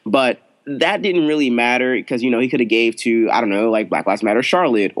donations, but that didn't really matter because, he could have gave to, I don't know, Black Lives Matter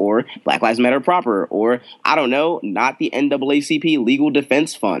Charlotte or Black Lives Matter proper or, I don't know, not the NAACP Legal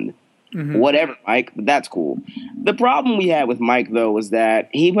Defense Fund. Whatever, Mike, but that's cool. The problem we had with Mike, though, was that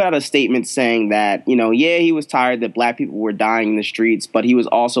he put out a statement saying that, he was tired that black people were dying in the streets, but he was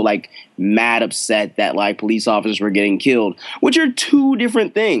also, mad upset that, police officers were getting killed, which are 2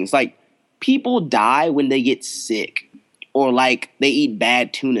 different things. People die when they get sick or, they eat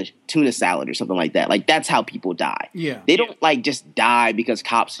bad tuna salad or something like that. That's how people die. Yeah. They don't, just die because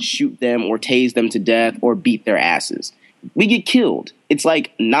cops shoot them or tase them to death or beat their asses. we get killed. It's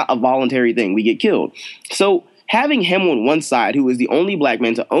like not a voluntary thing. We get killed. So having him on one side, who is the only black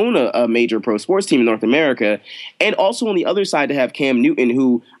man to own a major pro sports team in North America, and also on the other side to have Cam Newton,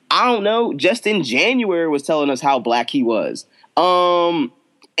 who, I don't know, just in January was telling us how black he was. And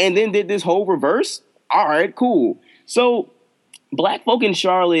then did this whole reverse. All right, cool. So black folk in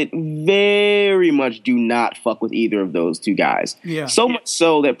Charlotte very much do not fuck with either of those two guys. Yeah. So much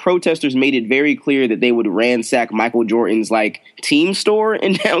so that protesters made it very clear that they would ransack Michael Jordan's team store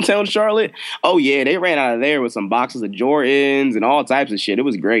in downtown Charlotte. Oh yeah, they ran out of there with some boxes of Jordans and all types of shit. It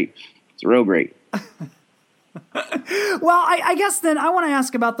was great. It's real great. Well, I guess then I want to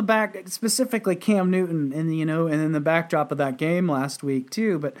ask about specifically Cam Newton and in the backdrop of that game last week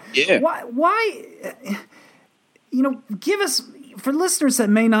too. But yeah, why give us, for listeners that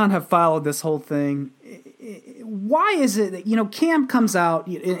may not have followed this whole thing, why is it that Cam comes out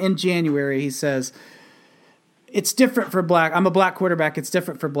in January? He says it's different for black. I'm a black quarterback. It's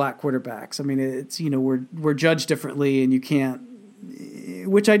different for black quarterbacks. I mean, it's we're judged differently, and you can't.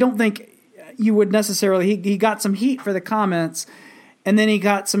 Which I don't think you would necessarily. He got some heat for the comments, and then he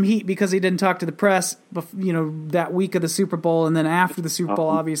got some heat because he didn't talk to the press, that week of the Super Bowl, and then after the Super Bowl,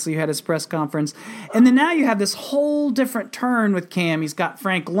 obviously, you had his press conference. And then now you have this whole different turn with Cam. He's got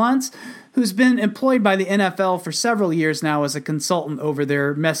Frank Luntz, who's been employed by the NFL for several years now as a consultant over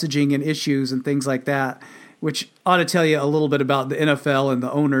their messaging and issues and things like that, which ought to tell you a little bit about the NFL and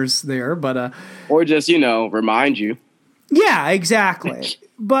the owners there. But or just, remind you. Yeah, exactly.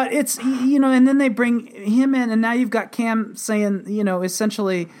 But it's, and then they bring him in, and now you've got Cam saying,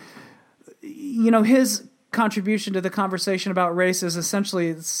 essentially, his contribution to the conversation about race is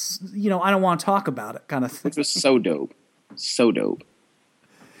essentially, I don't want to talk about it kind of thing. Which was so dope. So dope.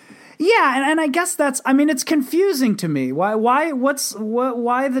 Yeah, and I guess it's confusing to me. Why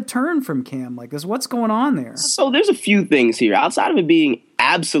the turn from Cam like this? What's going on there? So there's a few things here. Outside of it being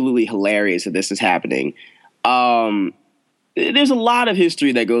absolutely hilarious that this is happening, there's a lot of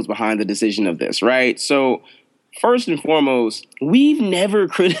history that goes behind the decision of this, right? So first and foremost, we've never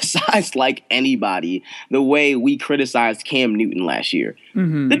criticized anybody the way we criticized Cam Newton last year.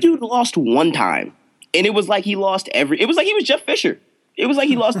 Mm-hmm. The dude lost one time, and it was like he lost it was like he was Jeff Fisher. It was like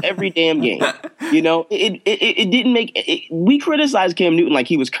he lost every damn game. It didn't make it. We criticized Cam Newton like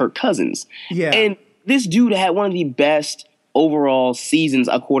he was Kirk Cousins. Yeah. And this dude had one of the best overall seasons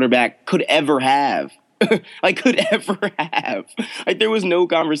a quarterback could ever have. There was no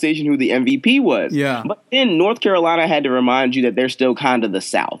conversation who the MVP was. Yeah. But then North Carolina had to remind you that they're still kind of the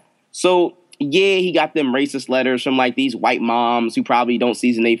South. So yeah, he got them racist letters from these white moms who probably don't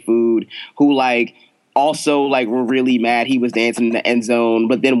season their food, who also were really mad he was dancing in the end zone,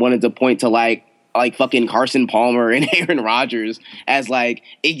 but then wanted to point to fucking Carson Palmer and Aaron Rodgers as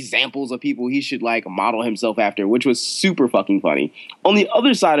examples of people he should model himself after, which was super fucking funny. On the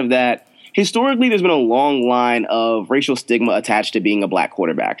other side of that, historically, there's been a long line of racial stigma attached to being a black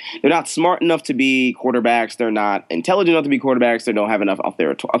quarterback. They're not smart enough to be quarterbacks. They're not intelligent enough to be quarterbacks. They don't have enough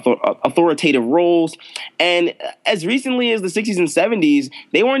authoritative roles. And as recently as the 60s and 70s,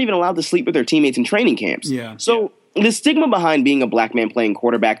 they weren't even allowed to sleep with their teammates in training camps. Yeah. So the stigma behind being a black man playing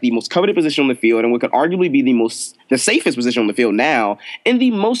quarterback, the most coveted position on the field, and what could arguably be the safest position on the field now, and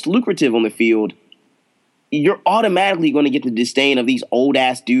the most lucrative on the field, you're automatically going to get the disdain of these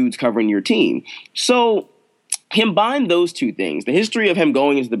old-ass dudes covering your team. So combine those two things, the history of him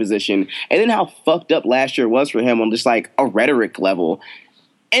going into the position, and then how fucked up last year was for him on just a rhetoric level,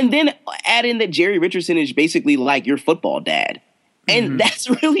 and then add in that Jerry Richardson is basically your football dad. And that's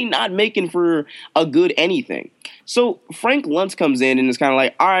really not making for a good anything. So Frank Luntz comes in and is kind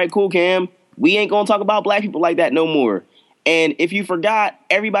of all right, cool, Cam, we ain't going to talk about black people like that no more. And if you forgot,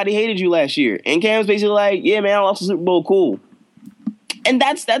 everybody hated you last year. And Cam's basically yeah, man, I lost the Super Bowl, cool. And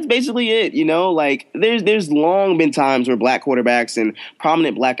that's basically it, there's long been times where black quarterbacks and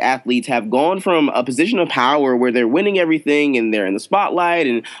prominent black athletes have gone from a position of power where they're winning everything and they're in the spotlight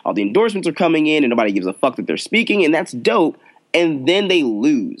and all the endorsements are coming in and nobody gives a fuck that they're speaking, and that's dope. And then they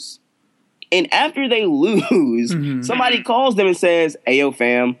lose. And after they lose, somebody calls them and says, hey, yo,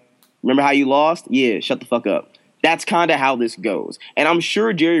 fam, remember how you lost? Yeah, shut the fuck up. That's kind of how this goes. And I'm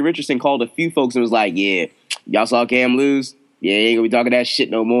sure Jerry Richardson called a few folks and was like, yeah, y'all saw Cam lose? Yeah, you ain't gonna be talking that shit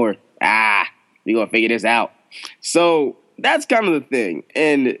no more. We gonna figure this out. So that's kind of the thing.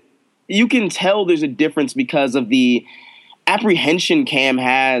 And you can tell there's a difference because of the apprehension Cam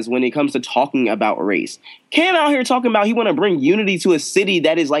has when it comes to talking about race. Cam out here talking about he want to bring unity to a city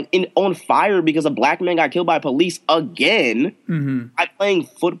that is on fire because a black man got killed by police again by playing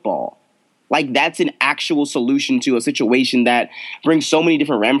football. Like, that's an actual solution to a situation that brings so many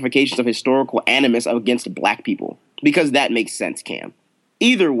different ramifications of historical animus against black people. Because that makes sense, Cam.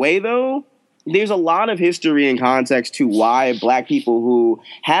 Either way, though, there's a lot of history and context to why black people who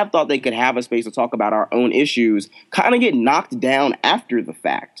have thought they could have a space to talk about our own issues kind of get knocked down after the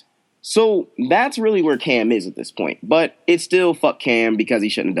fact. So that's really where Cam is at this point. But it's still fuck Cam because he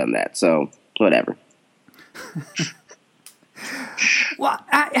shouldn't have done that. So whatever. Well,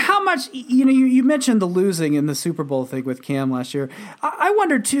 how much, you mentioned the losing in the Super Bowl thing with Cam last year. I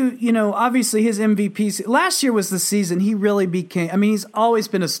wonder, too, obviously his MVP, last year was the season he really became, he's always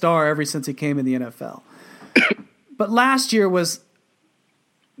been a star ever since he came in the NFL. But last year was,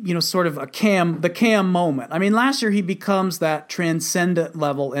 sort of the Cam moment. Last year he becomes that transcendent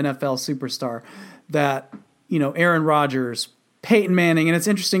level NFL superstar that, Aaron Rodgers, Peyton Manning, and it's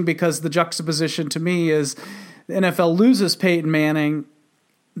interesting because the juxtaposition to me is the NFL loses Peyton Manning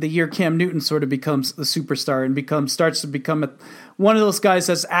the year Cam Newton sort of becomes the superstar and starts to become one of those guys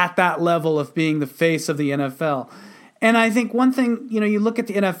that's at that level of being the face of the NFL. And I think one thing, you look at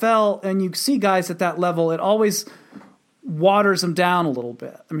the NFL and you see guys at that level, it always waters them down a little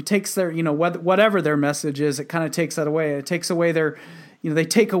bit. Takes their, whatever their message is, it kind of takes that away. It takes away their, they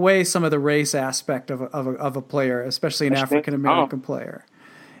take away some of the race aspect of a player, especially an African-American player.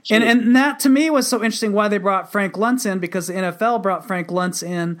 And that, to me, was so interesting why they brought Frank Luntz in, because the NFL brought Frank Luntz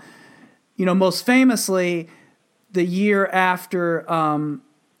in, most famously the year after,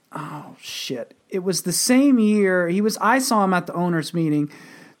 it was the same year, I saw him at the owners' meeting.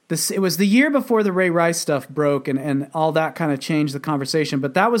 It was the year before the Ray Rice stuff broke and all that kind of changed the conversation.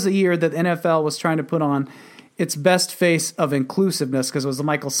 But that was the year that the NFL was trying to put on its best face of inclusiveness, because it was the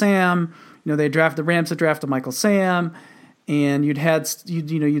Michael Sam. The Rams had drafted Michael Sam. And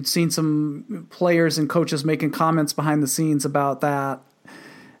you'd seen some players and coaches making comments behind the scenes about that.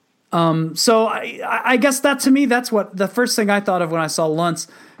 So I guess that, to me, that's what the first thing I thought of when I saw Luntz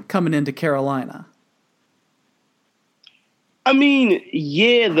coming into Carolina.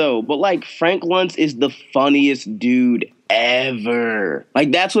 Yeah, though, but like Frank Luntz is the funniest dude ever.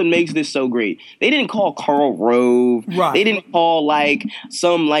 Like, that's what makes this so great. They didn't call Karl Rove. Right. They didn't call like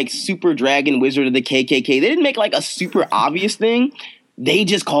some like super dragon wizard of the KKK. They didn't make like a super obvious thing. They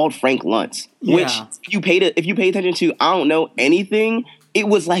just called Frank Luntz, which if you pay attention to, I don't know anything, it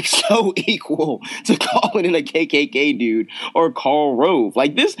was like so equal to calling in a KKK dude or Karl Rove.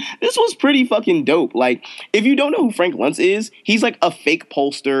 Like, this was pretty fucking dope. Like, if you don't know who Frank Luntz is, he's like a fake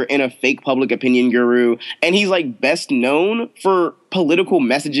pollster and a fake public opinion guru, and he's like best known for political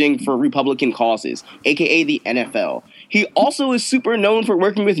messaging for Republican causes, aka the NFL. He also is super known for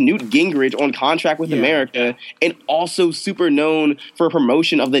working with Newt Gingrich on Contract with America, and also super known for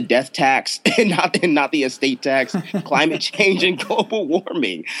promotion of the death tax and not the estate tax, climate change, and global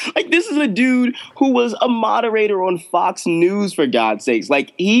warming. Like, this is a dude who was a moderator on Fox News, for God's sakes.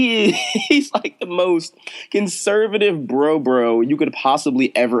 Like, he's like the most conservative bro you could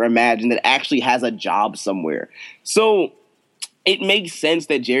possibly ever imagine that actually has a job somewhere. So it makes sense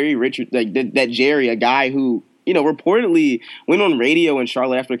that Jerry, a guy who, reportedly went on radio in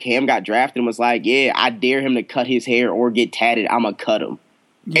Charlotte after Cam got drafted and was like, yeah, I dare him to cut his hair or get tatted, I'm going to cut him.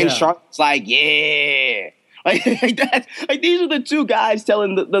 Yeah. And Charlotte's like, yeah. Like these are the two guys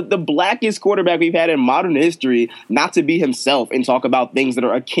telling the blackest quarterback we've had in modern history not to be himself and talk about things that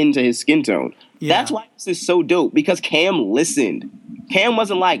are akin to his skin tone. Yeah. That's why this is so dope, because Cam listened. Cam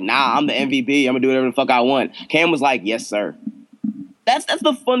wasn't like, nah, I'm the MVP, I'm going to do whatever the fuck I want. Cam was like, yes, sir. That's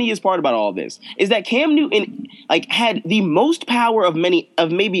the funniest part about all this, is that Cam Newton had the most power of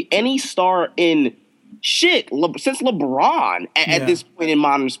maybe any star in since LeBron at this point in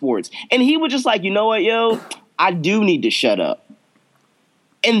modern sports. And he was just like, you know what, yo, I do need to shut up.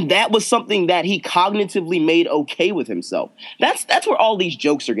 And that was something that he cognitively made okay with himself. That's where all these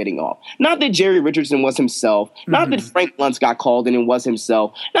jokes are getting off. Not that Jerry Richardson was himself. Not that Frank Luntz got called in and was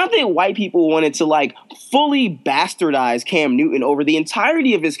himself. Not that white people wanted to fully bastardize Cam Newton over the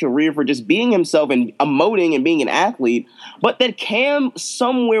entirety of his career for just being himself and emoting and being an athlete. But that Cam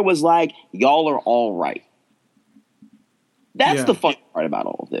somewhere was like, y'all are all right. That's the fun part about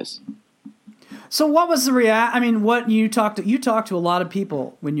all of this. So what was the what you talked to a lot of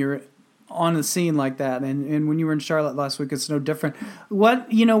people when you're on the scene like that, and when you were in Charlotte last week, it's no different.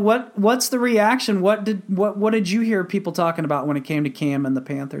 What's the reaction? What did you hear people talking about when it came to Cam and the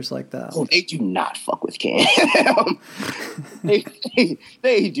Panthers like that? Oh, they do not fuck with Cam.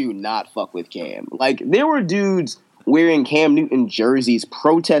 they do not fuck with Cam. Like, there were dudes wearing Cam Newton jerseys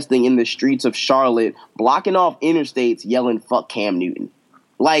protesting in the streets of Charlotte, blocking off interstates, yelling "fuck Cam Newton."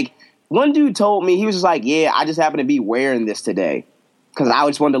 Like, one dude told me, he was just like, yeah, I just happened to be wearing this today because I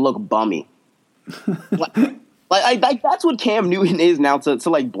just wanted to look bummy. like that's what Cam Newton is now to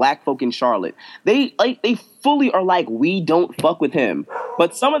like black folk in Charlotte. They fully are like, we don't fuck with him.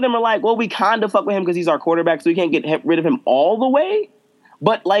 But some of them are like, well, we kind of fuck with him because he's our quarterback, so we can't get rid of him all the way.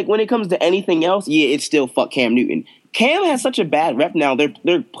 But like when it comes to anything else, yeah, it's still fuck Cam Newton. Cam has such a bad rep now.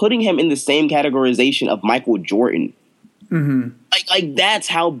 They're putting him in the same categorization of Michael Jordan. Mm-hmm. Like that's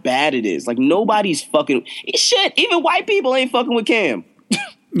how bad it is. Like nobody's fucking shit. Even white people ain't fucking with Cam.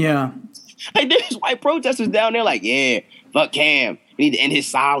 Yeah. Like there's white protesters down there like, yeah, fuck Cam. We need to end his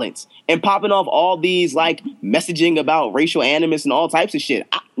silence. And popping off all these like messaging about racial animus and all types of shit.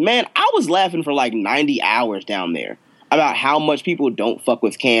 I was laughing for like 90 hours down there about how much people don't fuck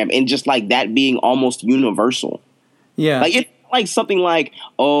with Cam and just like that being almost universal. Yeah. Like it's like something like,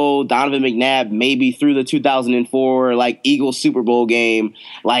 oh, Donovan McNabb maybe through the 2004 like Eagles Super Bowl game,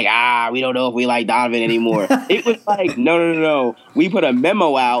 like, we don't know if we like Donovan anymore. It was like, no. We put a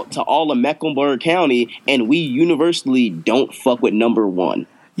memo out to all of Mecklenburg County and we universally don't fuck with number one.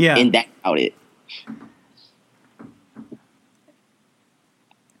 Yeah. And that's about it.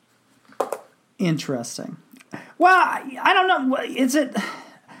 Interesting. Well, I don't know. Is it?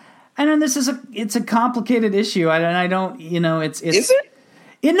 I know it's a complicated issue. I don't, it's. Is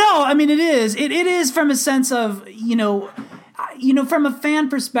it? No, I mean it is. It is from a sense of, from a fan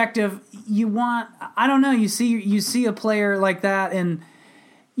perspective, you want. I don't know. You see a player like that, and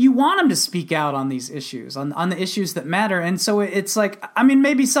you want him to speak out on these issues, on the issues that matter. And so it's like, I mean,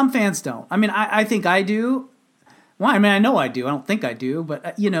 maybe some fans don't. I mean, I think I do. Well, I mean, I know I do. I don't think I do,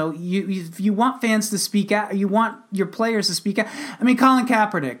 but you want fans to speak out. You want your players to speak out. I mean, Colin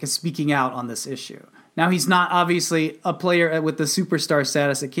Kaepernick is speaking out on this issue. Now, he's not obviously a player with the superstar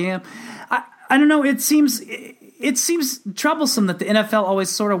status at Cam. I don't know. It seems troublesome that the NFL always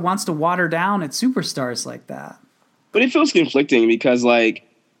sort of wants to water down its superstars like that. But it feels conflicting because like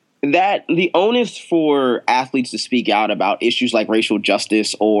that the onus for athletes to speak out about issues like racial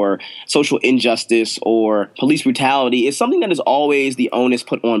justice or social injustice or police brutality is something that is always the onus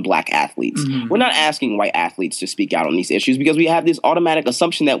put on black athletes. Mm-hmm. We're not asking white athletes to speak out on these issues because we have this automatic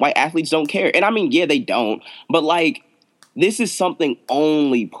assumption that white athletes don't care. And I mean, yeah, they don't. But like, this is something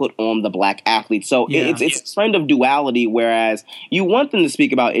only put on the black athlete. So it's a kind of duality, whereas you want them to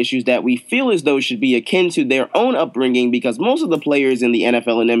speak about issues that we feel as though should be akin to their own upbringing, because most of the players in the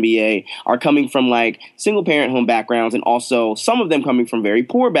NFL and NBA are coming from like single parent home backgrounds, and also some of them coming from very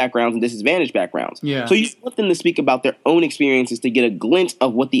poor backgrounds and disadvantaged backgrounds. Yeah. So you want them to speak about their own experiences to get a glint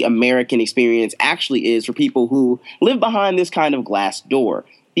of what the American experience actually is for people who live behind this kind of glass door.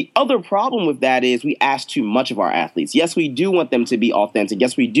 The other problem with that is we ask too much of our athletes. Yes, we do want them to be authentic.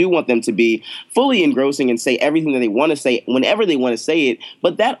 Yes, we do want them to be fully engrossing and say everything that they want to say whenever they want to say it.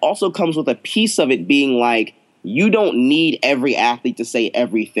 But that also comes with a piece of it being like, you don't need every athlete to say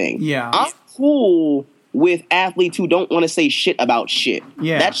everything. Yeah. I'm cool with athletes who don't want to say shit about shit.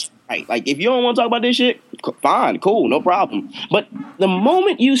 Yeah. That's right. Like, if you don't want to talk about this shit, fine, cool, no problem. But the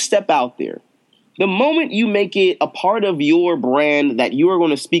moment you step out there, the moment you make it a part of your brand that you are going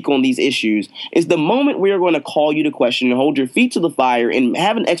to speak on these issues is the moment we are going to call you to question and hold your feet to the fire and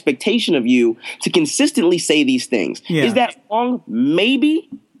have an expectation of you to consistently say these things. Yeah. Is that wrong? Maybe.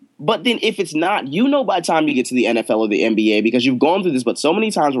 But then if it's not, by the time you get to the NFL or the NBA, because you've gone through this but so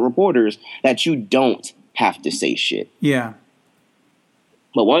many times with reporters, that you don't have to say shit. Yeah.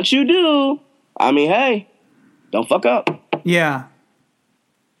 But once you do, I mean, hey, don't fuck up. Yeah.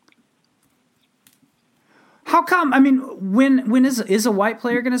 How come? I mean, when is a white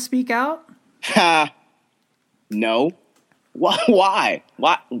player going to speak out? No. Why?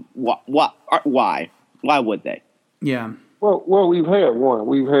 Why would they? Yeah. Well, we've had one.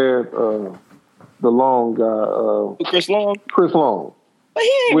 We've had the long guy, Chris Long. Chris Long. But he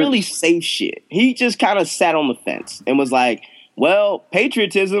didn't really say shit. He just kind of sat on the fence and was like, "Well,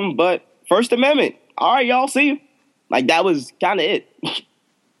 patriotism, but First Amendment. All right, y'all, see you." Like that was kind of it.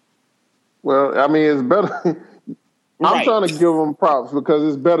 Well, I mean, it's better. I'm trying to give them props because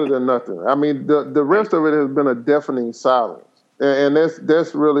it's better than nothing. I mean, the rest of it has been a deafening silence, and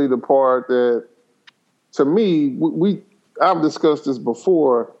that's really the part that, to me, I've discussed this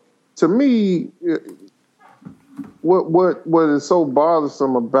before. To me, what is so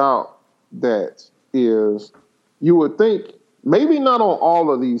bothersome about that is you would think maybe not on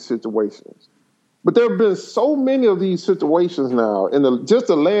all of these situations, but there have been so many of these situations now in just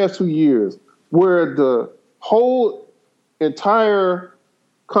the last 2 years where the whole entire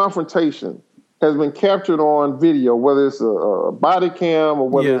confrontation has been captured on video, whether it's a body cam or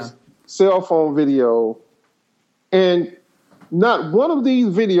whether it's cell phone video. And not one of these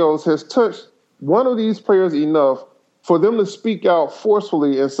videos has touched one of these players enough for them to speak out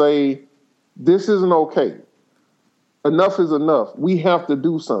forcefully and say, this isn't okay. Enough is enough. We have to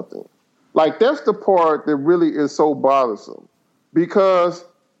do something. Like, that's the part that really is so bothersome, because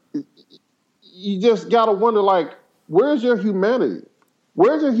you just got to wonder, like, where's your humanity?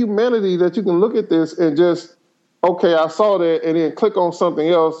 Where's your humanity that you can look at this and just, okay, I saw that, and then click on something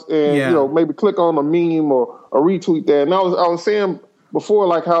else, and maybe click on a meme or retweet that. And I was saying before,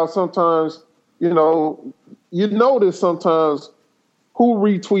 like, how sometimes you notice sometimes who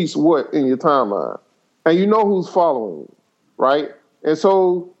retweets what in your timeline, and you know who's following you, right? And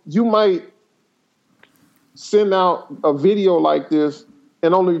so you might send out a video like this,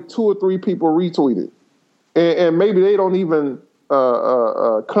 and only 2 or 3 people retweet it, and maybe they don't even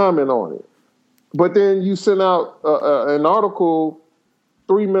comment on it. But then you send out an article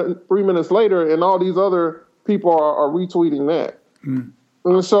 3 minutes later, and all these other people are retweeting that. Mm.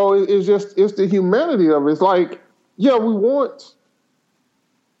 And so it's the humanity of it. It's like, yeah, we want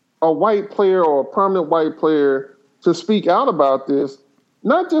a white player or a prominent white player to speak out about this,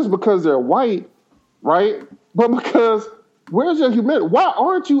 not just because they're white, right? But because where's your humanity? Why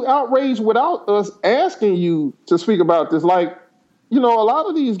aren't you outraged without us asking you to speak about this? Like, a lot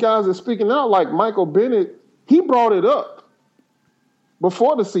of these guys are speaking out, like Michael Bennett. He brought it up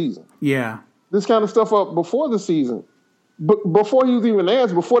before the season. Yeah. This kind of stuff up before the season. Before he was even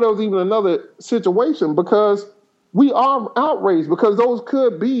asked, before there was even another situation, because we are outraged, because those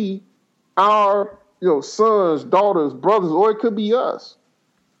could be our sons, daughters, brothers, or it could be us.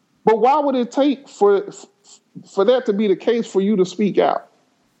 But why would it take for that to be the case for you to speak out,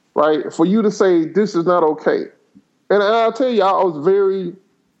 right? For you to say this is not okay. And I'll tell you, I was very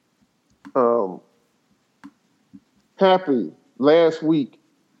happy last week.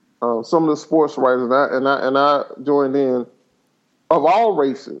 Some of the sports writers and I joined in, of all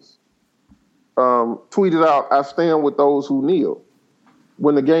races, tweeted out, "I stand with those who kneel,"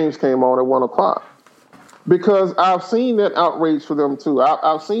 when the games came on at 1:00, because I've seen that outrage for them too.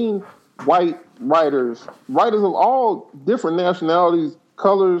 I've seen white writers of all different nationalities,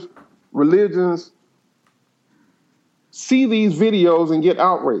 colors, religions, see these videos and get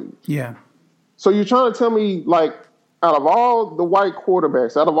outraged. Yeah. So you're trying to tell me, like, out of all the white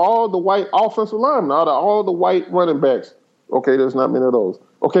quarterbacks, out of all the white offensive linemen, out of all the white running backs, okay, there's not many of those.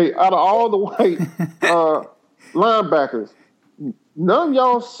 Okay, out of all the white linebackers, none of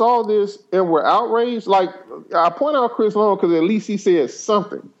y'all saw this and were outraged? Like, I point out Chris Long because at least he said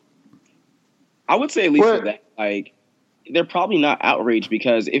something. I would say at least for that, like, they're probably not outraged,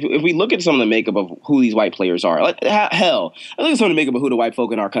 because if we look at some of the makeup of who these white players are, like, hell, I look at some of the makeup of who the white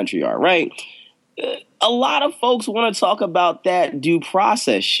folk in our country are, right? A lot of folks want to talk about that due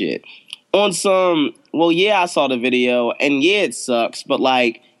process shit on some, well, yeah, I saw the video, and yeah, it sucks, but,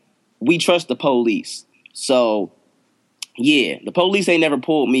 like, we trust the police. So, yeah, the police ain't never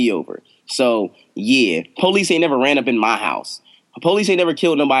pulled me over. So, yeah, police ain't never ran up in my house. Police ain't never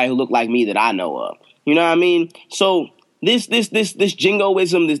killed nobody who looked like me that I know of. You know what I mean? So this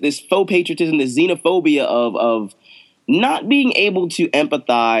jingoism, this faux patriotism, this xenophobia of not being able to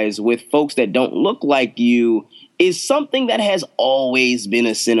empathize with folks that don't look like you is something that has always been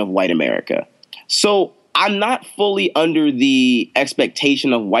a sin of white America. So I'm not fully under the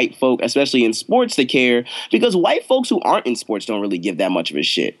expectation of white folk, especially in sports, to care, because white folks who aren't in sports don't really give that much of a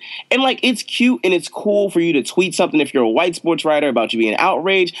shit. And, like, it's cute and it's cool for you to tweet something if you're a white sports writer about you being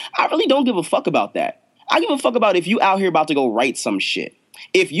outraged. I really don't give a fuck about that. I give a fuck about if you out here about to go write some shit.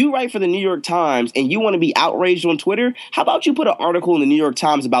 If you write for the New York Times and you want to be outraged on Twitter, how about you put an article in the New York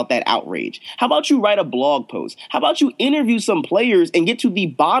Times about that outrage? How about you write a blog post? How about you interview some players and get to the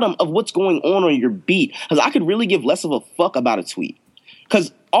bottom of what's going on your beat? Because I could really give less of a fuck about a tweet.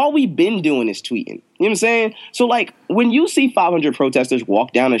 Because all we've been doing is tweeting. You know what I'm saying? So, like, when you see 500 protesters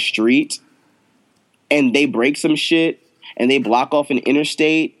walk down a street and they break some shit and they block off an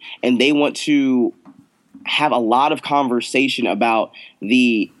interstate and they want to have a lot of conversation about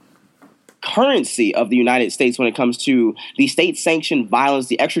the currency of the United States when it comes to the state-sanctioned violence,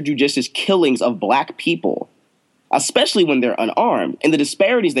 the extrajudicious killings of black people, especially when they're unarmed, and the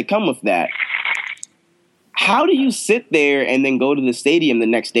disparities that come with that. How do you sit there and then go to the stadium the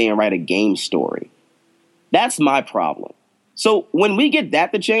next day and write a game story? That's my problem. So when we get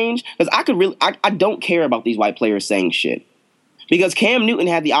that to change, because I don't care about these white players saying shit. Because Cam Newton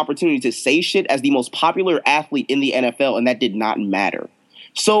had the opportunity to say shit as the most popular athlete in the NFL, and that did not matter.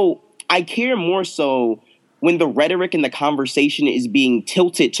 So I care more so when the rhetoric and the conversation is being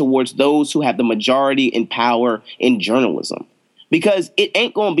tilted towards those who have the majority in power in journalism. Because it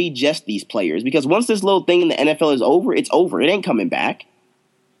ain't going to be just these players. Because once this little thing in the NFL is over, it's over. It ain't coming back.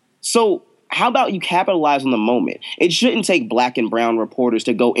 So how about you capitalize on the moment? It shouldn't take black and brown reporters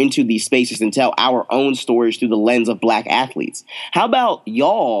to go into these spaces and tell our own stories through the lens of black athletes. How about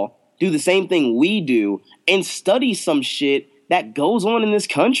y'all do the same thing we do and study some shit that goes on in this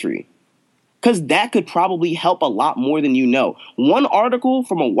country? Because that could probably help a lot more than you know. One article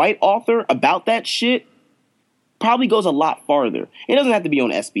from a white author about that shit probably goes a lot farther. It doesn't have to be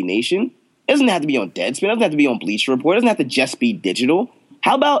on SB Nation. It doesn't have to be on Deadspin. It doesn't have to be on Bleacher Report. It doesn't have to just be digital.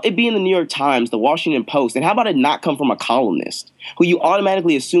 How about it be in the New York Times, the Washington Post, and how about it not come from a columnist who you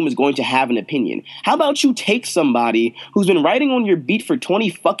automatically assume is going to have an opinion? How about you take somebody who's been writing on your beat for 20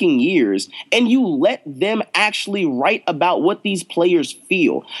 fucking years and you let them actually write about what these players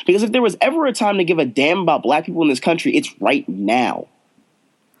feel? Because if there was ever a time to give a damn about black people in this country, it's right now.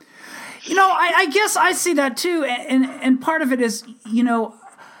 You know, I guess I see that too, and part of it is, you know,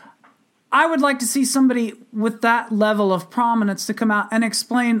 I would like to see somebody with that level of prominence to come out and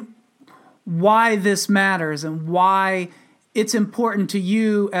explain why this matters and why it's important to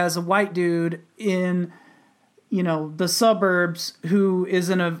you as a white dude in, you know, the suburbs who is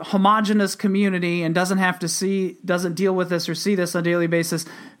in a homogenous community and doesn't deal with this or see this on a daily basis,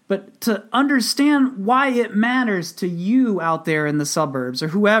 but to understand why it matters to you out there in the suburbs or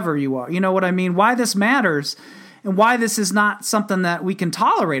whoever you are. You know what I mean? Why this matters. And why this is not something that we can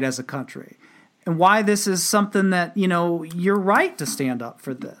tolerate as a country. And why this is something that, you know, you're right to stand up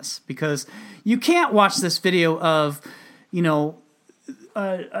for this. Because you can't watch this video of, you know,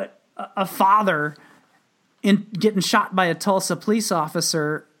 a father getting shot by a Tulsa police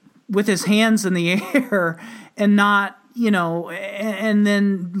officer with his hands in the air and not, you know, and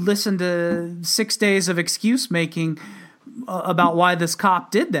then listen to 6 days of excuse making about why this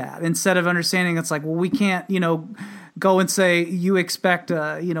cop did that, instead of understanding it's like, well, we can't, you know, go and say you expect,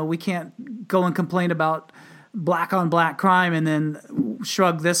 you know, we can't go and complain about black on black crime and then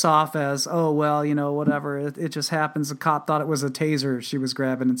shrug this off as, oh, well, you know, whatever. It just happens. The cop thought it was a taser she was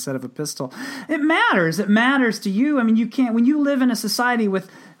grabbing instead of a pistol. It matters. It matters to you. I mean, you can't, when you live in a society with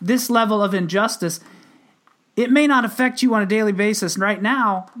this level of injustice, it may not affect you on a daily basis right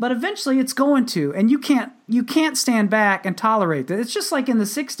now, but eventually it's going to. And you can't stand back and tolerate that. It's just like in the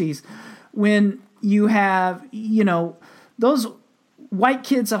 60s when you have, you know, those white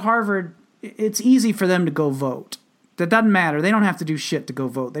kids at Harvard, it's easy for them to go vote. That doesn't matter. They don't have to do shit to go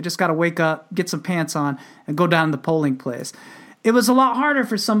vote. They just got to wake up, get some pants on, and go down to the polling place. It was a lot harder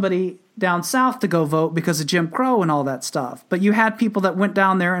for somebody down south to go vote because of Jim Crow and all that stuff. But you had people that went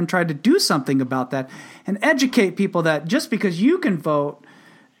down there and tried to do something about that and educate people that just because you can vote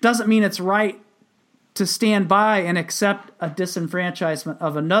doesn't mean it's right to stand by and accept a disenfranchisement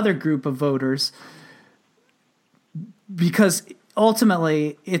of another group of voters, because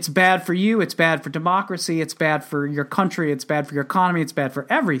ultimately it's bad for you, it's bad for democracy, it's bad for your country, it's bad for your economy, it's bad for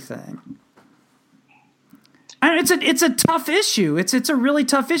everything. And it's a tough issue. It's a really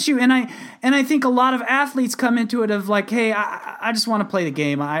tough issue, and I think a lot of athletes come into it of like, hey, I just want to play the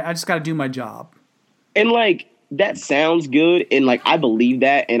game. I just got to do my job. And like that sounds good, and like I believe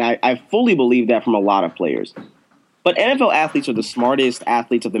that, and I fully believe that from a lot of players. But NFL athletes are the smartest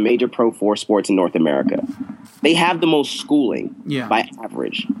athletes of the major pro 4 sports in North America. They have the most schooling by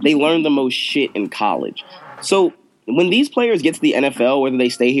average. They learn the most shit in college. So when these players get to the NFL, whether they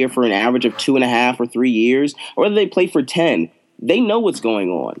stay here for an average of 2.5 or 3 years, or whether they play for 10, they know what's going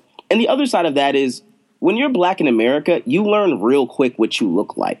on. And the other side of that is when you're black in America, you learn real quick what you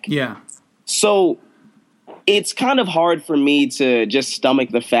look like. Yeah. So it's kind of hard for me to just stomach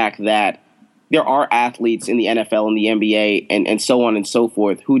the fact that there are athletes in the NFL and the NBA and so on and so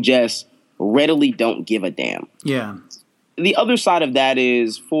forth who just readily don't give a damn. Yeah. The other side of that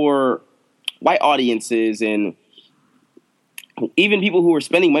is for white audiences and even people who are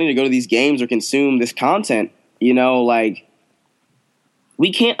spending money to go to these games or consume this content, you know, like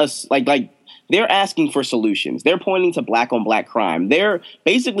we can't like they're asking for solutions. They're pointing to black on black crime. They're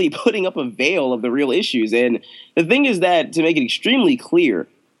basically putting up a veil of the real issues. And the thing is that, to make it extremely clear,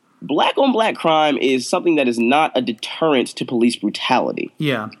 black on black crime is something that is not a deterrent to police brutality.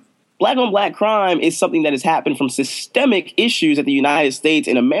 Yeah. Black on black crime is something that has happened from systemic issues that the United States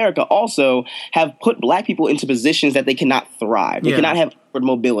and America also have put black people into positions that they cannot thrive. They cannot have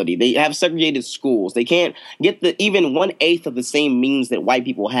mobility. They have segregated schools. They can't get even 1/8 of the same means that white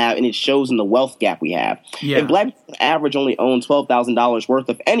people have, and it shows in the wealth gap we have. Yeah. If black people on average only own $12,000 worth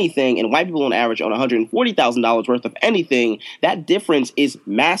of anything, and white people on average own $140,000 worth of anything, that difference is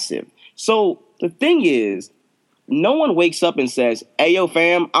massive. So the thing is, no one wakes up and says, hey, yo,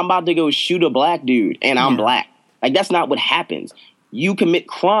 fam, I'm about to go shoot a black dude, and I'm black. Like, that's not what happens. you commit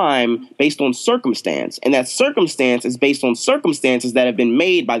crime based on circumstance, and that circumstance is based on circumstances that have been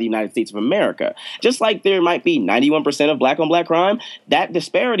made by the United States of America. Just like there might be 91% of black on black crime, that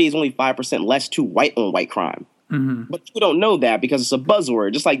disparity is only 5% less to white on white crime. Mm-hmm. But people don't know that because it's a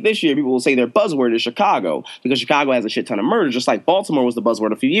buzzword. Just like this year, people will say their buzzword is Chicago because Chicago has a shit ton of murder, just like Baltimore was the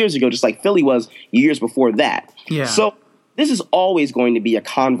buzzword a few years ago, just like Philly was years before that. Yeah. So this is always going to be a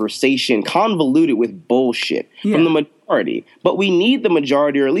conversation convoluted with bullshit from the majority. But we need the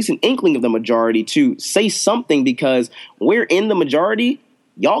majority, or at least an inkling of the majority, to say something because we're in the majority.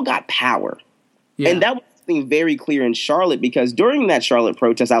 Y'all got power. Yeah. And that was something very clear in Charlotte because during that Charlotte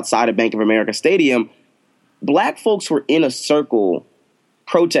protest outside of Bank of America Stadium, black folks were in a circle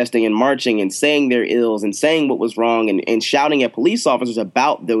protesting and marching and saying their ills and saying what was wrong and shouting at police officers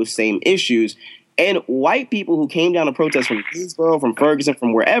about those same issues. And white people who came down to protest from Greensboro, from Ferguson,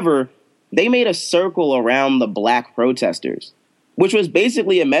 from wherever, they made a circle around the black protesters, which was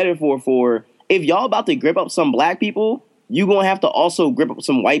basically a metaphor for if y'all about to grip up some black people, you going to have to also grip up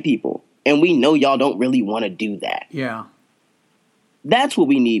some white people. And we know y'all don't really want to do that. Yeah. That's what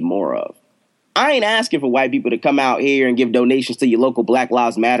we need more of. I ain't asking for white people to come out here and give donations to your local Black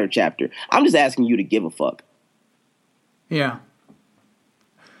Lives Matter chapter. I'm just asking you to give a fuck. Yeah.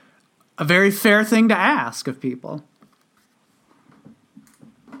 A very fair thing to ask of people.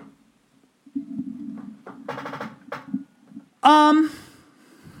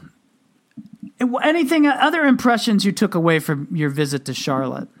 Anything, other impressions you took away from your visit to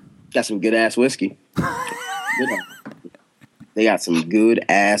Charlotte? Got some good ass whiskey. They got some good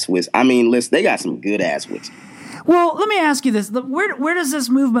ass whiskey. I mean, listen, they got some good ass whiskey. Well, let me ask you this. Where does this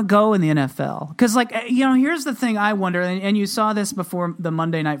movement go in the NFL? Because, here's the thing I wonder, and you saw this before the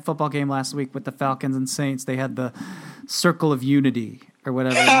Monday Night Football game last week with the Falcons and Saints. They had the Circle of Unity or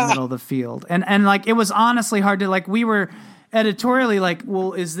whatever in the middle of the field. And it was honestly hard to, we were editorially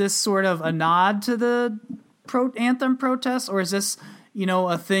well, is this sort of a nod to the anthem protests? Or is this,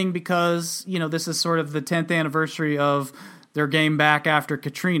 a thing because, this is sort of the 10th anniversary of their game back after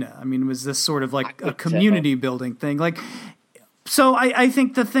Katrina? I mean, was this sort of like a community building thing? So I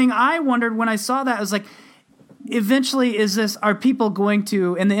think the thing I wondered when I saw that was eventually are people going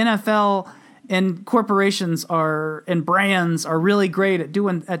to, and the NFL and corporations and brands are really great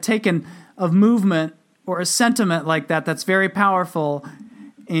at taking a movement or a sentiment like that that's very powerful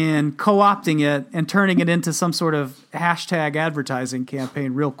and co-opting it and turning it into some sort of hashtag advertising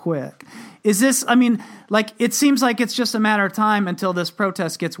campaign real quick. Is this, it seems like it's just a matter of time until this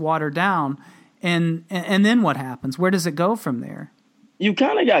protest gets watered down. And then what happens? Where does it go from there? You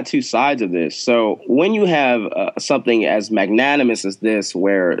kind of got two sides of this. So when you have something as magnanimous as this,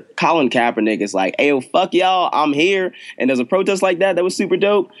 where Colin Kaepernick is like, "Hey, fuck y'all, I'm here," and there's a protest like that was super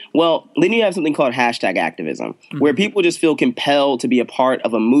dope. Well, then you have something called hashtag activism, where people just feel compelled to be a part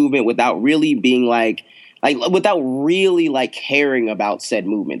of a movement without really being without really caring about said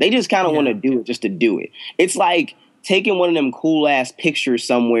movement. They just kind of want to do it just to do it. It's like taking one of them cool ass pictures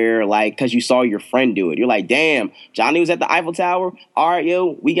somewhere, because you saw your friend do it. You're like, damn, Johnny was at the Eiffel Tower. All right,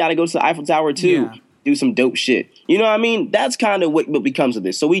 yo, we got to go to the Eiffel Tower too. Yeah. Do some dope shit. You know what I mean? That's kind of what becomes of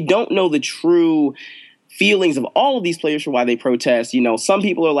this. So we don't know the true feelings of all of these players for why they protest. Some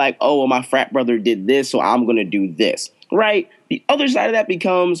people are like, oh, well, my frat brother did this, so I'm going to do this. Right? The other side of that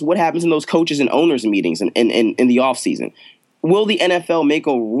becomes what happens in those coaches and owners meetings in the offseason. Will the NFL make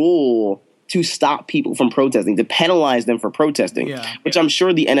a rule to stop people from protesting, to penalize them for protesting, which I'm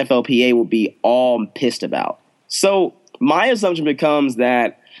sure the NFLPA will be all pissed about. So my assumption becomes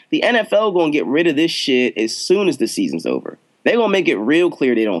that the NFL going to get rid of this shit as soon as the season's over. They're going to make it real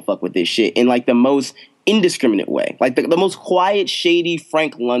clear they don't fuck with this shit in the most indiscriminate way, the most quiet, shady,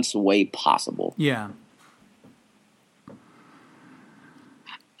 Frank Luntz way possible. Yeah.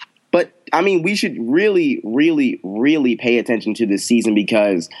 But, we should really, really, really pay attention to this season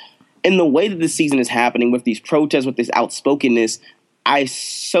because in the way that this season is happening with these protests, with this outspokenness, I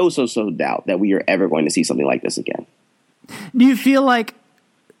so doubt that we are ever going to see something like this again. Do you feel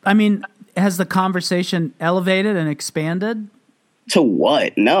has the conversation elevated and expanded? To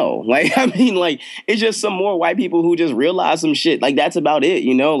what? No. It's just some more white people who just realize some shit. That's about it,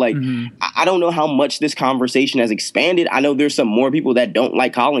 I don't know how much this conversation has expanded. I know there's some more people that don't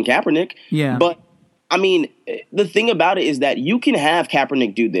like Colin Kaepernick. Yeah. But the thing about it is that you can have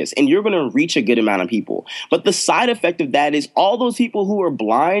Kaepernick do this and you're going to reach a good amount of people. But the side effect of that is all those people who are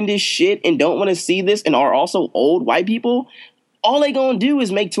blind as shit and don't want to see this and are also old white people, all they going to do is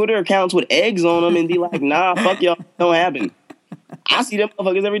make Twitter accounts with eggs on them and be like, nah, fuck y'all, don't happen. I see them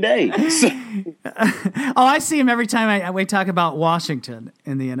motherfuckers every day. I see them every time we talk about Washington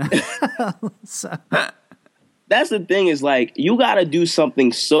in the NFL. that's the thing is like you got to do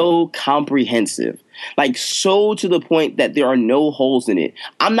something so comprehensive, like so to the point that there are no holes in it.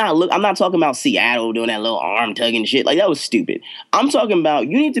 I'm not talking about Seattle doing that little arm tugging shit. Like that was stupid. I'm talking about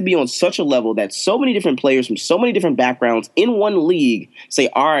you need to be on such a level that so many different players from so many different backgrounds in one league say,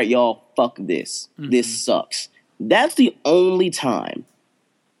 all right, y'all, fuck this. This sucks. That's the only time.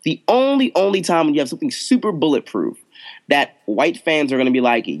 The only time when you have something super bulletproof that white fans are going to be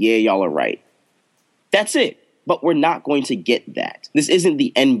like, yeah, y'all are right. That's it. But we're not going to get that. This isn't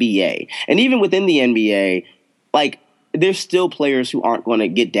the NBA. And even within the NBA, like, there's still players who aren't going to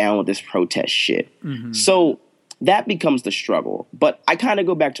get down with this protest shit. So that becomes the struggle. But I kind of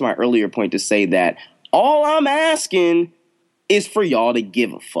go back to my earlier point to say that all I'm asking is for y'all to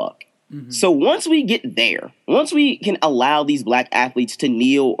give a fuck. So once we get there, once we can allow these black athletes to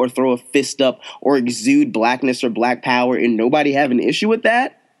kneel or throw a fist up or exude blackness or black power and nobody have an issue with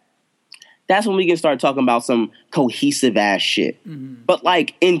that, that's when we can start talking about some cohesive ass shit. But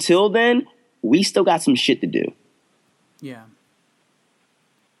like until then, we still got some shit to do. Yeah.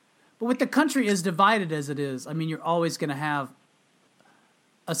 But with the country as divided as it is, I mean, you're always going to have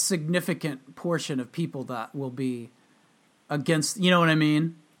a significant portion of people that will be against, you know what I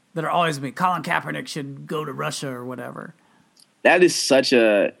mean? That are always going to be, Colin Kaepernick should go to Russia or whatever. That is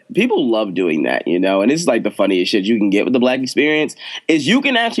people love doing that, you know, and it's like the funniest shit you can get with the black experience is you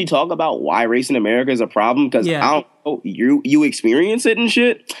can actually talk about why race in America is a problem because I don't know, you experience it and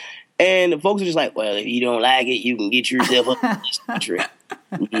shit. And folks are just like, well, if you don't like it, you can get yourself up out this country.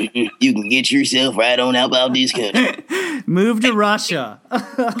 You can get yourself right on out about this country. Move to Russia.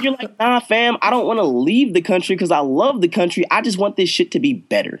 You're like, nah, fam, I don't want to leave the country because I love the country. I just want this shit to be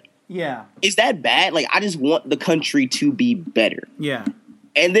better. Yeah. Is that bad? Like, I just want the country to be better. Yeah.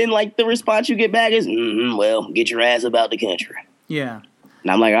 And then, like, the response you get back is, well, get your ass about the country. Yeah.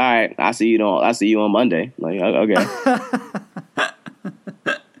 And I'm like, all right, I'll see you on Monday. Like, okay.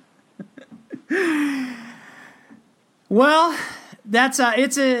 Well, that's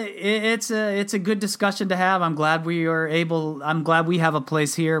it's a good discussion to have. I'm glad we have a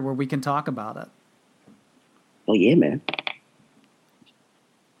place here where we can talk about it. Oh yeah, man.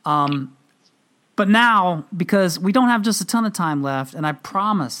 But now, because we don't have just a ton of time left, and I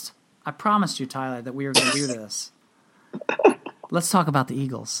promised you, Tyler, that we were going to do this. Let's talk about the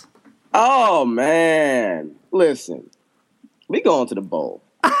Eagles. Oh man, listen, we going to the bowl.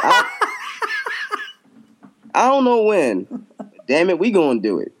 I don't know when. Damn it, we gonna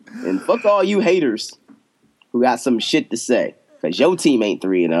do it. And fuck all you haters who got some shit to say. Because your team ain't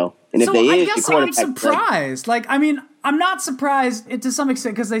 3-0. And if so they I is, guess your I'm surprised. Like, I mean, I'm not surprised to some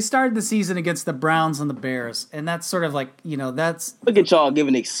extent because they started the season against the Browns and the Bears. And that's sort of like, you know, that's... Look at y'all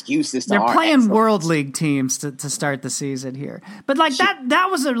giving excuses to they're our playing excellence. World League teams to start the season here. But, like, that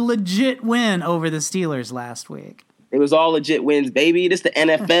was a legit win over the Steelers last week. It was all legit wins, baby. This the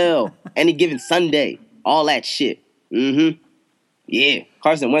NFL. Any given Sunday. All that shit. Yeah.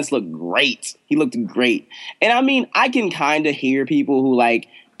 Carson Wentz looked great. He looked great. And I mean, I can kind of hear people who like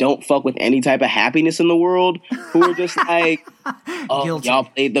don't fuck with any type of happiness in the world who are just like, oh, Guilty. Y'all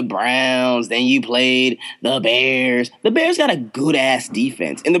played the Browns, then you played the Bears. The Bears got a good-ass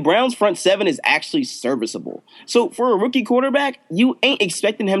defense, and the Browns' front seven is actually serviceable. So for a rookie quarterback, you ain't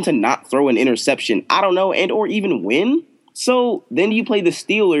expecting him to not throw an interception, I don't know, and or even win. So then you play the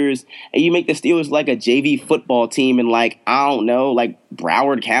Steelers, and you make the Steelers like a JV football team in, like, I don't know, like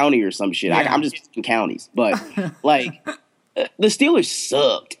Broward County or some shit. Yeah. I'm just in counties. But, like, the Steelers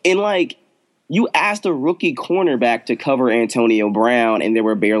sucked. And, like, you asked a rookie cornerback to cover Antonio Brown, and there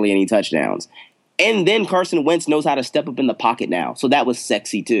were barely any touchdowns. And then Carson Wentz knows how to step up in the pocket now. So that was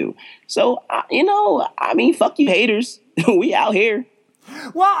sexy, too. So, you know, I mean, fuck you haters. We out here.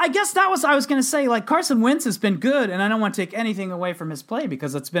 Well, I guess that was I was going to say, like, Carson Wentz has been good, and I don't want to take anything away from his play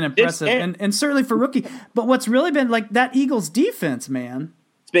because it's been impressive, and certainly for rookie. But what's really been, like, that Eagles defense, man.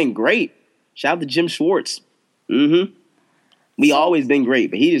 It's been great. Shout out to Jim Schwartz. We always been great,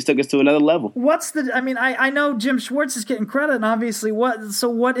 but he just took us to another level. I know Jim Schwartz is getting credit, and obviously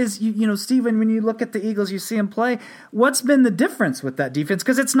what is, you know, Steven, when you look at the Eagles, you see him play, what's been the difference with that defense?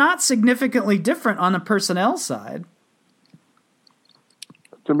 Because it's not significantly different on the personnel side.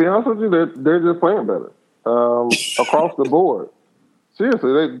 To be honest with you, they're just playing better across the board.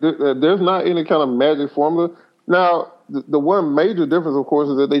 Seriously, there's not any kind of magic formula. Now, the one major difference, of course,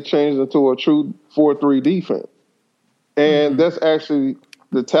 is that they changed into a true 4-3 defense. And that's actually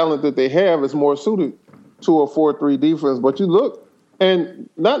the talent that they have is more suited to a 4-3 defense. But you look, and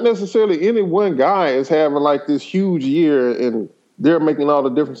not necessarily any one guy is having like this huge year and they're making all the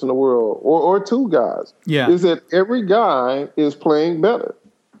difference in the world, or two guys. Yeah. Is that every guy is playing better.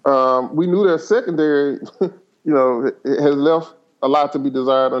 We knew their secondary has left a lot to be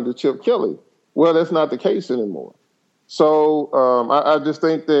desired under Chip Kelly. Well, that's not the case anymore. So I just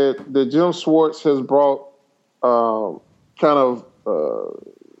think that Jim Schwartz has brought kind of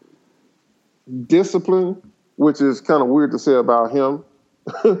discipline, which is kind of weird to say about him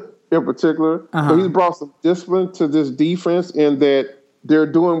in particular. But he's brought some discipline to this defense in that they're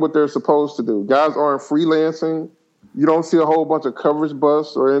doing what they're supposed to do. Guys aren't freelancing. You don't see a whole bunch of coverage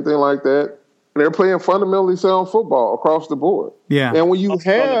busts or anything like that. And they're playing fundamentally sound football across the board. Yeah. And when you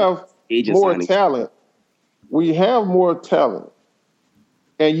have more talent,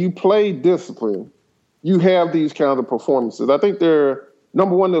 and you play discipline, you have these kind of performances. I think they're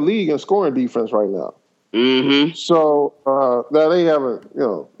number one in the league in scoring defense right now. Mm-hmm. So now they haven't,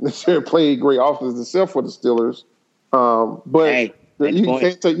 necessarily played great offense except for the Steelers. But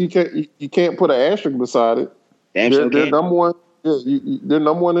you can't put an asterisk beside it. They're number one. Yeah, they're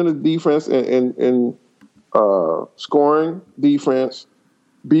number one in the defense and scoring defense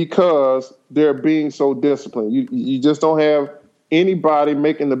because they're being so disciplined. You just don't have anybody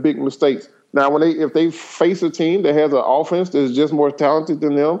making the big mistakes. Now, if they face a team that has an offense that's just more talented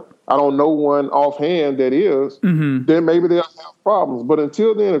than them, I don't know one offhand that is, then maybe they'll have problems. But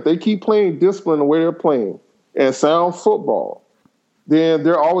until then, if they keep playing discipline the way they're playing and sound football, then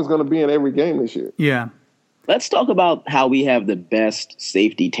they're always going to be in every game this year. Yeah. Let's talk about how we have the best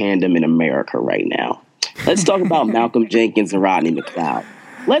safety tandem in America right now. Let's talk about Malcolm Jenkins and Rodney McLeod.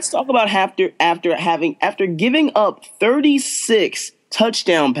 Let's talk about after giving up 36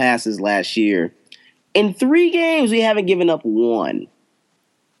 touchdown passes last year. In 3 games, we haven't given up 1.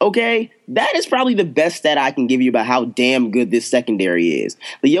 Okay? That is probably the best stat I can give you about how damn good this secondary is.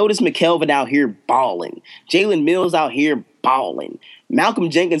 Leotis McKelvin out here balling. Jalen Mills out here balling. Malcolm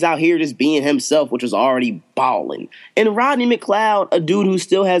Jenkins out here just being himself, which was already balling. And Rodney McLeod, a dude who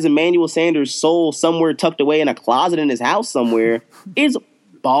still has Emmanuel Sanders' soul somewhere tucked away in a closet in his house somewhere, is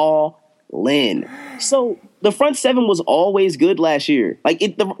balling. So the front seven was always good last year.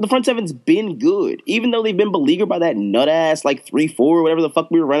 The front seven's been good. Even though they've been beleaguered by that nut-ass, 3-4, whatever the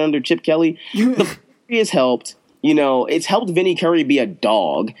fuck we were running under Chip Kelly, the has helped. It's helped Vinny Curry be a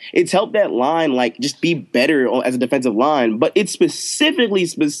dog. It's helped that line, just be better as a defensive line. But it specifically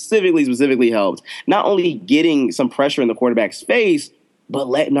helped not only getting some pressure in the quarterback's face, but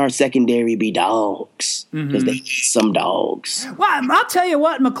letting our secondary be dogs. Because they some dogs. Well, I'll tell you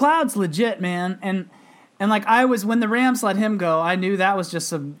what, McLeod's legit, man. And when the Rams let him go, I knew that was just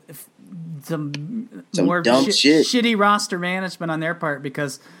some more shitty roster management on their part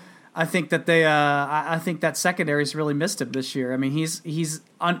because I think that I think that secondary's really missed him this year. I mean, he's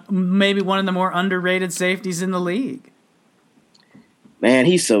maybe one of the more underrated safeties in the league. Man,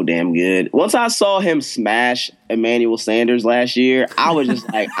 he's so damn good. Once I saw him smash Emmanuel Sanders last year, I was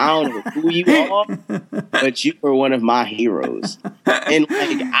just like, I don't know who you are, but you were one of my heroes. And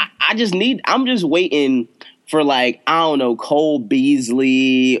I'm just waiting for I don't know, Cole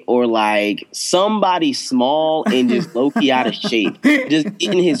Beasley or somebody small and just low-key out of shape, just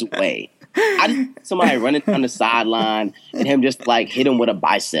in his way. I just somebody running down the sideline and him just hit him with a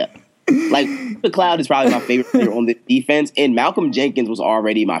bicep. McLeod is probably my favorite player on this defense, and Malcolm Jenkins was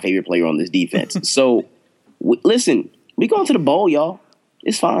already my favorite player on this defense. So, listen, we going to the bowl, y'all.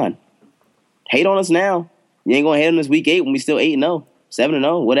 It's fine. Hate on us now. You ain't going to hate on us week 8 when we still 8-0,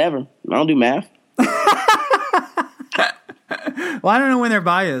 7-0, whatever. I don't do math. Well, I don't know when their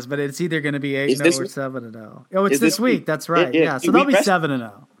bye is, but it's either going to be 8-0 or 7-0. Oh, it's this week. That's right. Yeah. So they'll be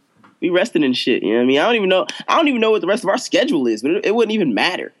 7-0. We resting and shit. You know what I mean? I don't even know what the rest of our schedule is, but it wouldn't even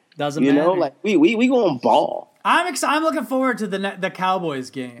matter. Doesn't matter. We going ball. I'm looking forward to the Cowboys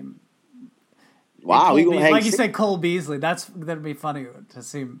game. Wow, we gonna you said, Cole Beasley. That'd be funny to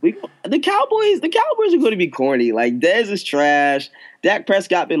see. The Cowboys are going to be corny. Dez is trash. Dak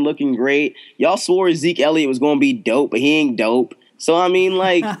Prescott been looking great. Y'all swore Zeke Elliott was going to be dope, but he ain't dope. So I mean,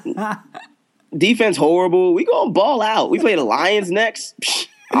 defense horrible. We gonna ball out. We play the Lions next.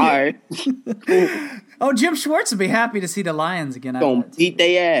 All right. Oh, Jim Schwartz would be happy to see the Lions again. Gonna beat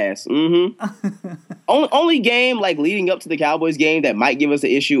their ass. Only game leading up to the Cowboys game that might give us an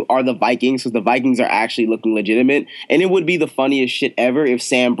issue are the Vikings, because the Vikings are actually looking legitimate, and it would be the funniest shit ever if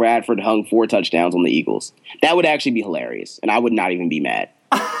Sam Bradford hung 4 touchdowns on the Eagles. That would actually be hilarious, and I would not even be mad.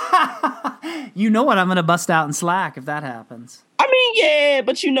 You know what? I'm going to bust out in slack if that happens. I mean, yeah,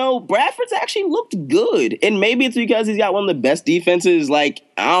 but Bradford's actually looked good. And maybe it's because he's got one of the best defenses, I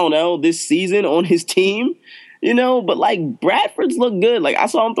don't know, this season on his team. But Bradford's looked good. I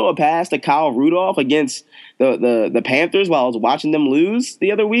saw him throw a pass to Kyle Rudolph against the Panthers while I was watching them lose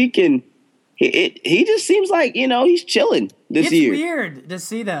the other week, and he just seems like, he's chilling this year. It's weird to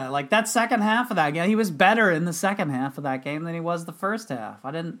see that. Like, that second half of that game, he was better in the second half of that game than he was the first half.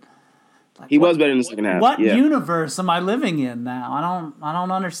 He was better in the second half. What universe am I living in now? I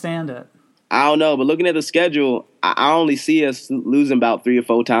don't understand it. I don't know, but looking at the schedule, I only see us losing about 3 or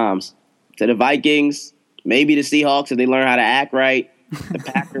 4 times to the Vikings, maybe the Seahawks if they learn how to act right, the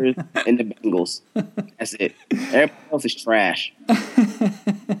Packers, and the Bengals. That's it. Everything else is trash. We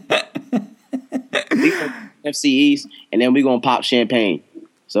go NFC East, and then we're going to pop champagne.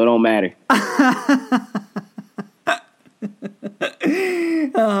 So it don't matter.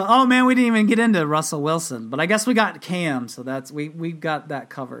 Oh, man, we didn't even get into Russell Wilson. But I guess we got Cam, so we've got that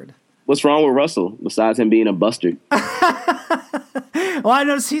covered. What's wrong with Russell, besides him being a buster? Well, I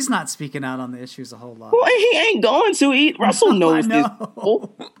noticed he's not speaking out on the issues a whole lot. Well, he ain't going to. Russell knows his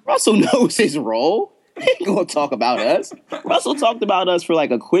role. Russell knows his role. He ain't going to talk about us. Russell talked about us for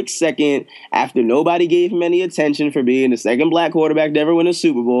like a quick second after nobody gave him any attention for being the second black quarterback to ever win a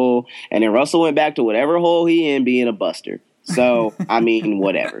Super Bowl. And then Russell went back to whatever hole he in being a buster. So, I mean,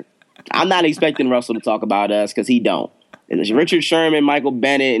 whatever. I'm not expecting Russell to talk about us because he don't. Richard Sherman, Michael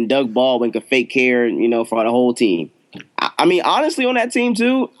Bennett, and Doug Baldwin could fake care, for the whole team. I mean, honestly, on that team,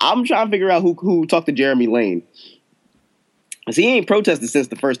 too, I'm trying to figure out who talked to Jeremy Lane. Because he ain't protested since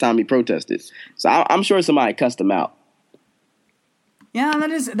the first time he protested. So I'm sure somebody cussed him out. Yeah,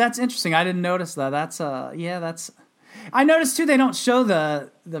 that's interesting. I didn't notice that. That's. I noticed, too, they don't show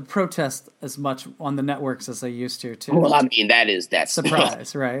the protest as much on the networks as they used to, too. Well, I mean, that's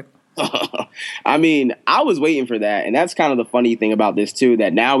surprise, right? I mean, I was waiting for that, and that's kind of the funny thing about this too,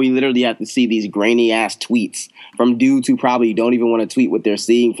 that now we literally have to see these grainy ass tweets from dudes who probably don't even want to tweet what they're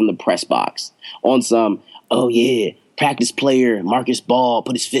seeing from the press box on some, oh yeah, practice player Marcus Ball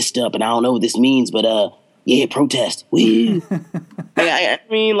put his fist up, and I don't know what this means, but yeah, protest. Woo. I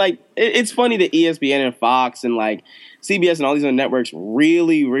mean, like, it's funny that ESPN and Fox and like CBS and all these other networks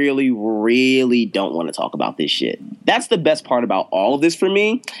really, really, really don't want to talk about this shit. That's the best part about all of this for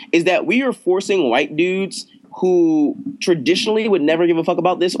me, is that we are forcing white dudes who traditionally would never give a fuck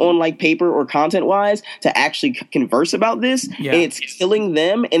about this on like paper or content wise to actually converse about this. Yeah. And it's killing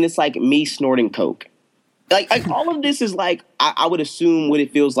them. And it's like me snorting coke. Like all of this is like, I would assume what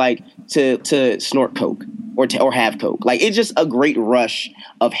it feels like to snort coke or have coke. Like, it's just a great rush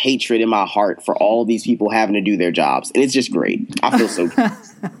of hatred in my heart for all of these people having to do their jobs. And it's just great. I feel so good.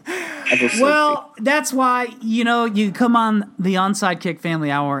 Well, that's why, you come on the Onside Kick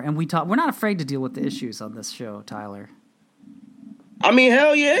Family Hour and we talk. We're not afraid to deal with the issues on this show, Tyler. I mean,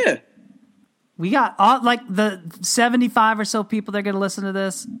 hell yeah. We got like the 75 or so people that are going to listen to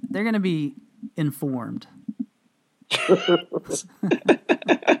this. They're going to be informed.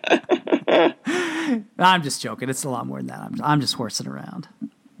 I'm just joking. It's a lot more than that. I'm just horsing around.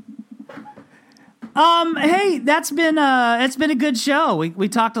 Hey, it's been a good show. We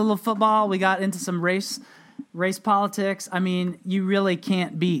talked a little football. We got into some race politics. I mean, you really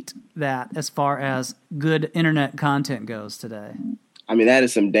can't beat that as far as good internet content goes today. I mean, that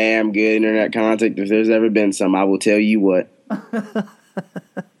is some damn good internet content. If there's ever been some, I will tell you what.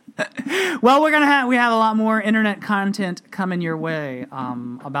 Well, we have a lot more internet content coming your way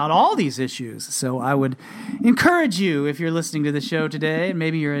about all these issues. So I would encourage you, if you're listening to the show today, and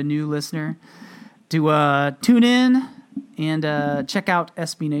maybe you're a new listener, to tune in and check out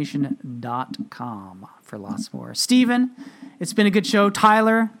sbnation.com for lots more. Steven, it's been a good show.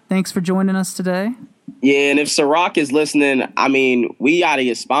 Tyler, thanks for joining us today. Yeah, and if Ciroc is listening, I mean, we got to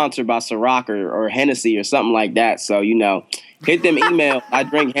get sponsored by Ciroc or Hennessy or something like that. So, hit them email. I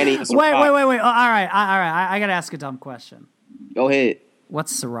drink Henny and Ciroc. Wait. All right. I got to ask a dumb question. Go ahead.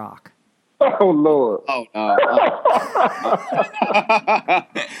 What's Ciroc? Oh, Lord. Oh, no.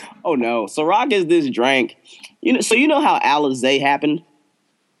 Oh, no. Ciroc is this drink. So you know how Alizé happened?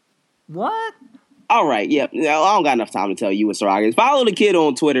 What? All right, yeah. I don't got enough time to tell you what Ciroc is. Follow the kid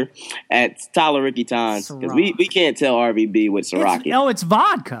on Twitter at Tyler Ricky Times, because we can't tell RVB what Ciroc is. Oh, it's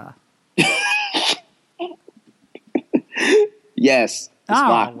vodka. Yes. It's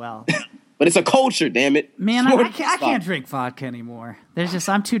vodka. Well. But it's a culture, damn it. Man, I can't drink vodka anymore.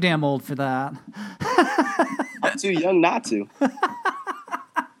 I'm too damn old for that. I'm too young not to.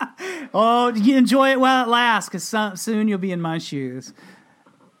 Oh, you enjoy it while it lasts, because soon you'll be in my shoes.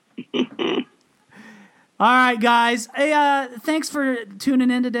 All right, guys. Hey, thanks for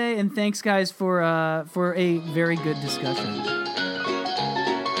tuning in today, and thanks, guys, for a very good discussion.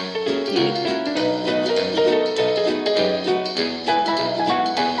 Yeah.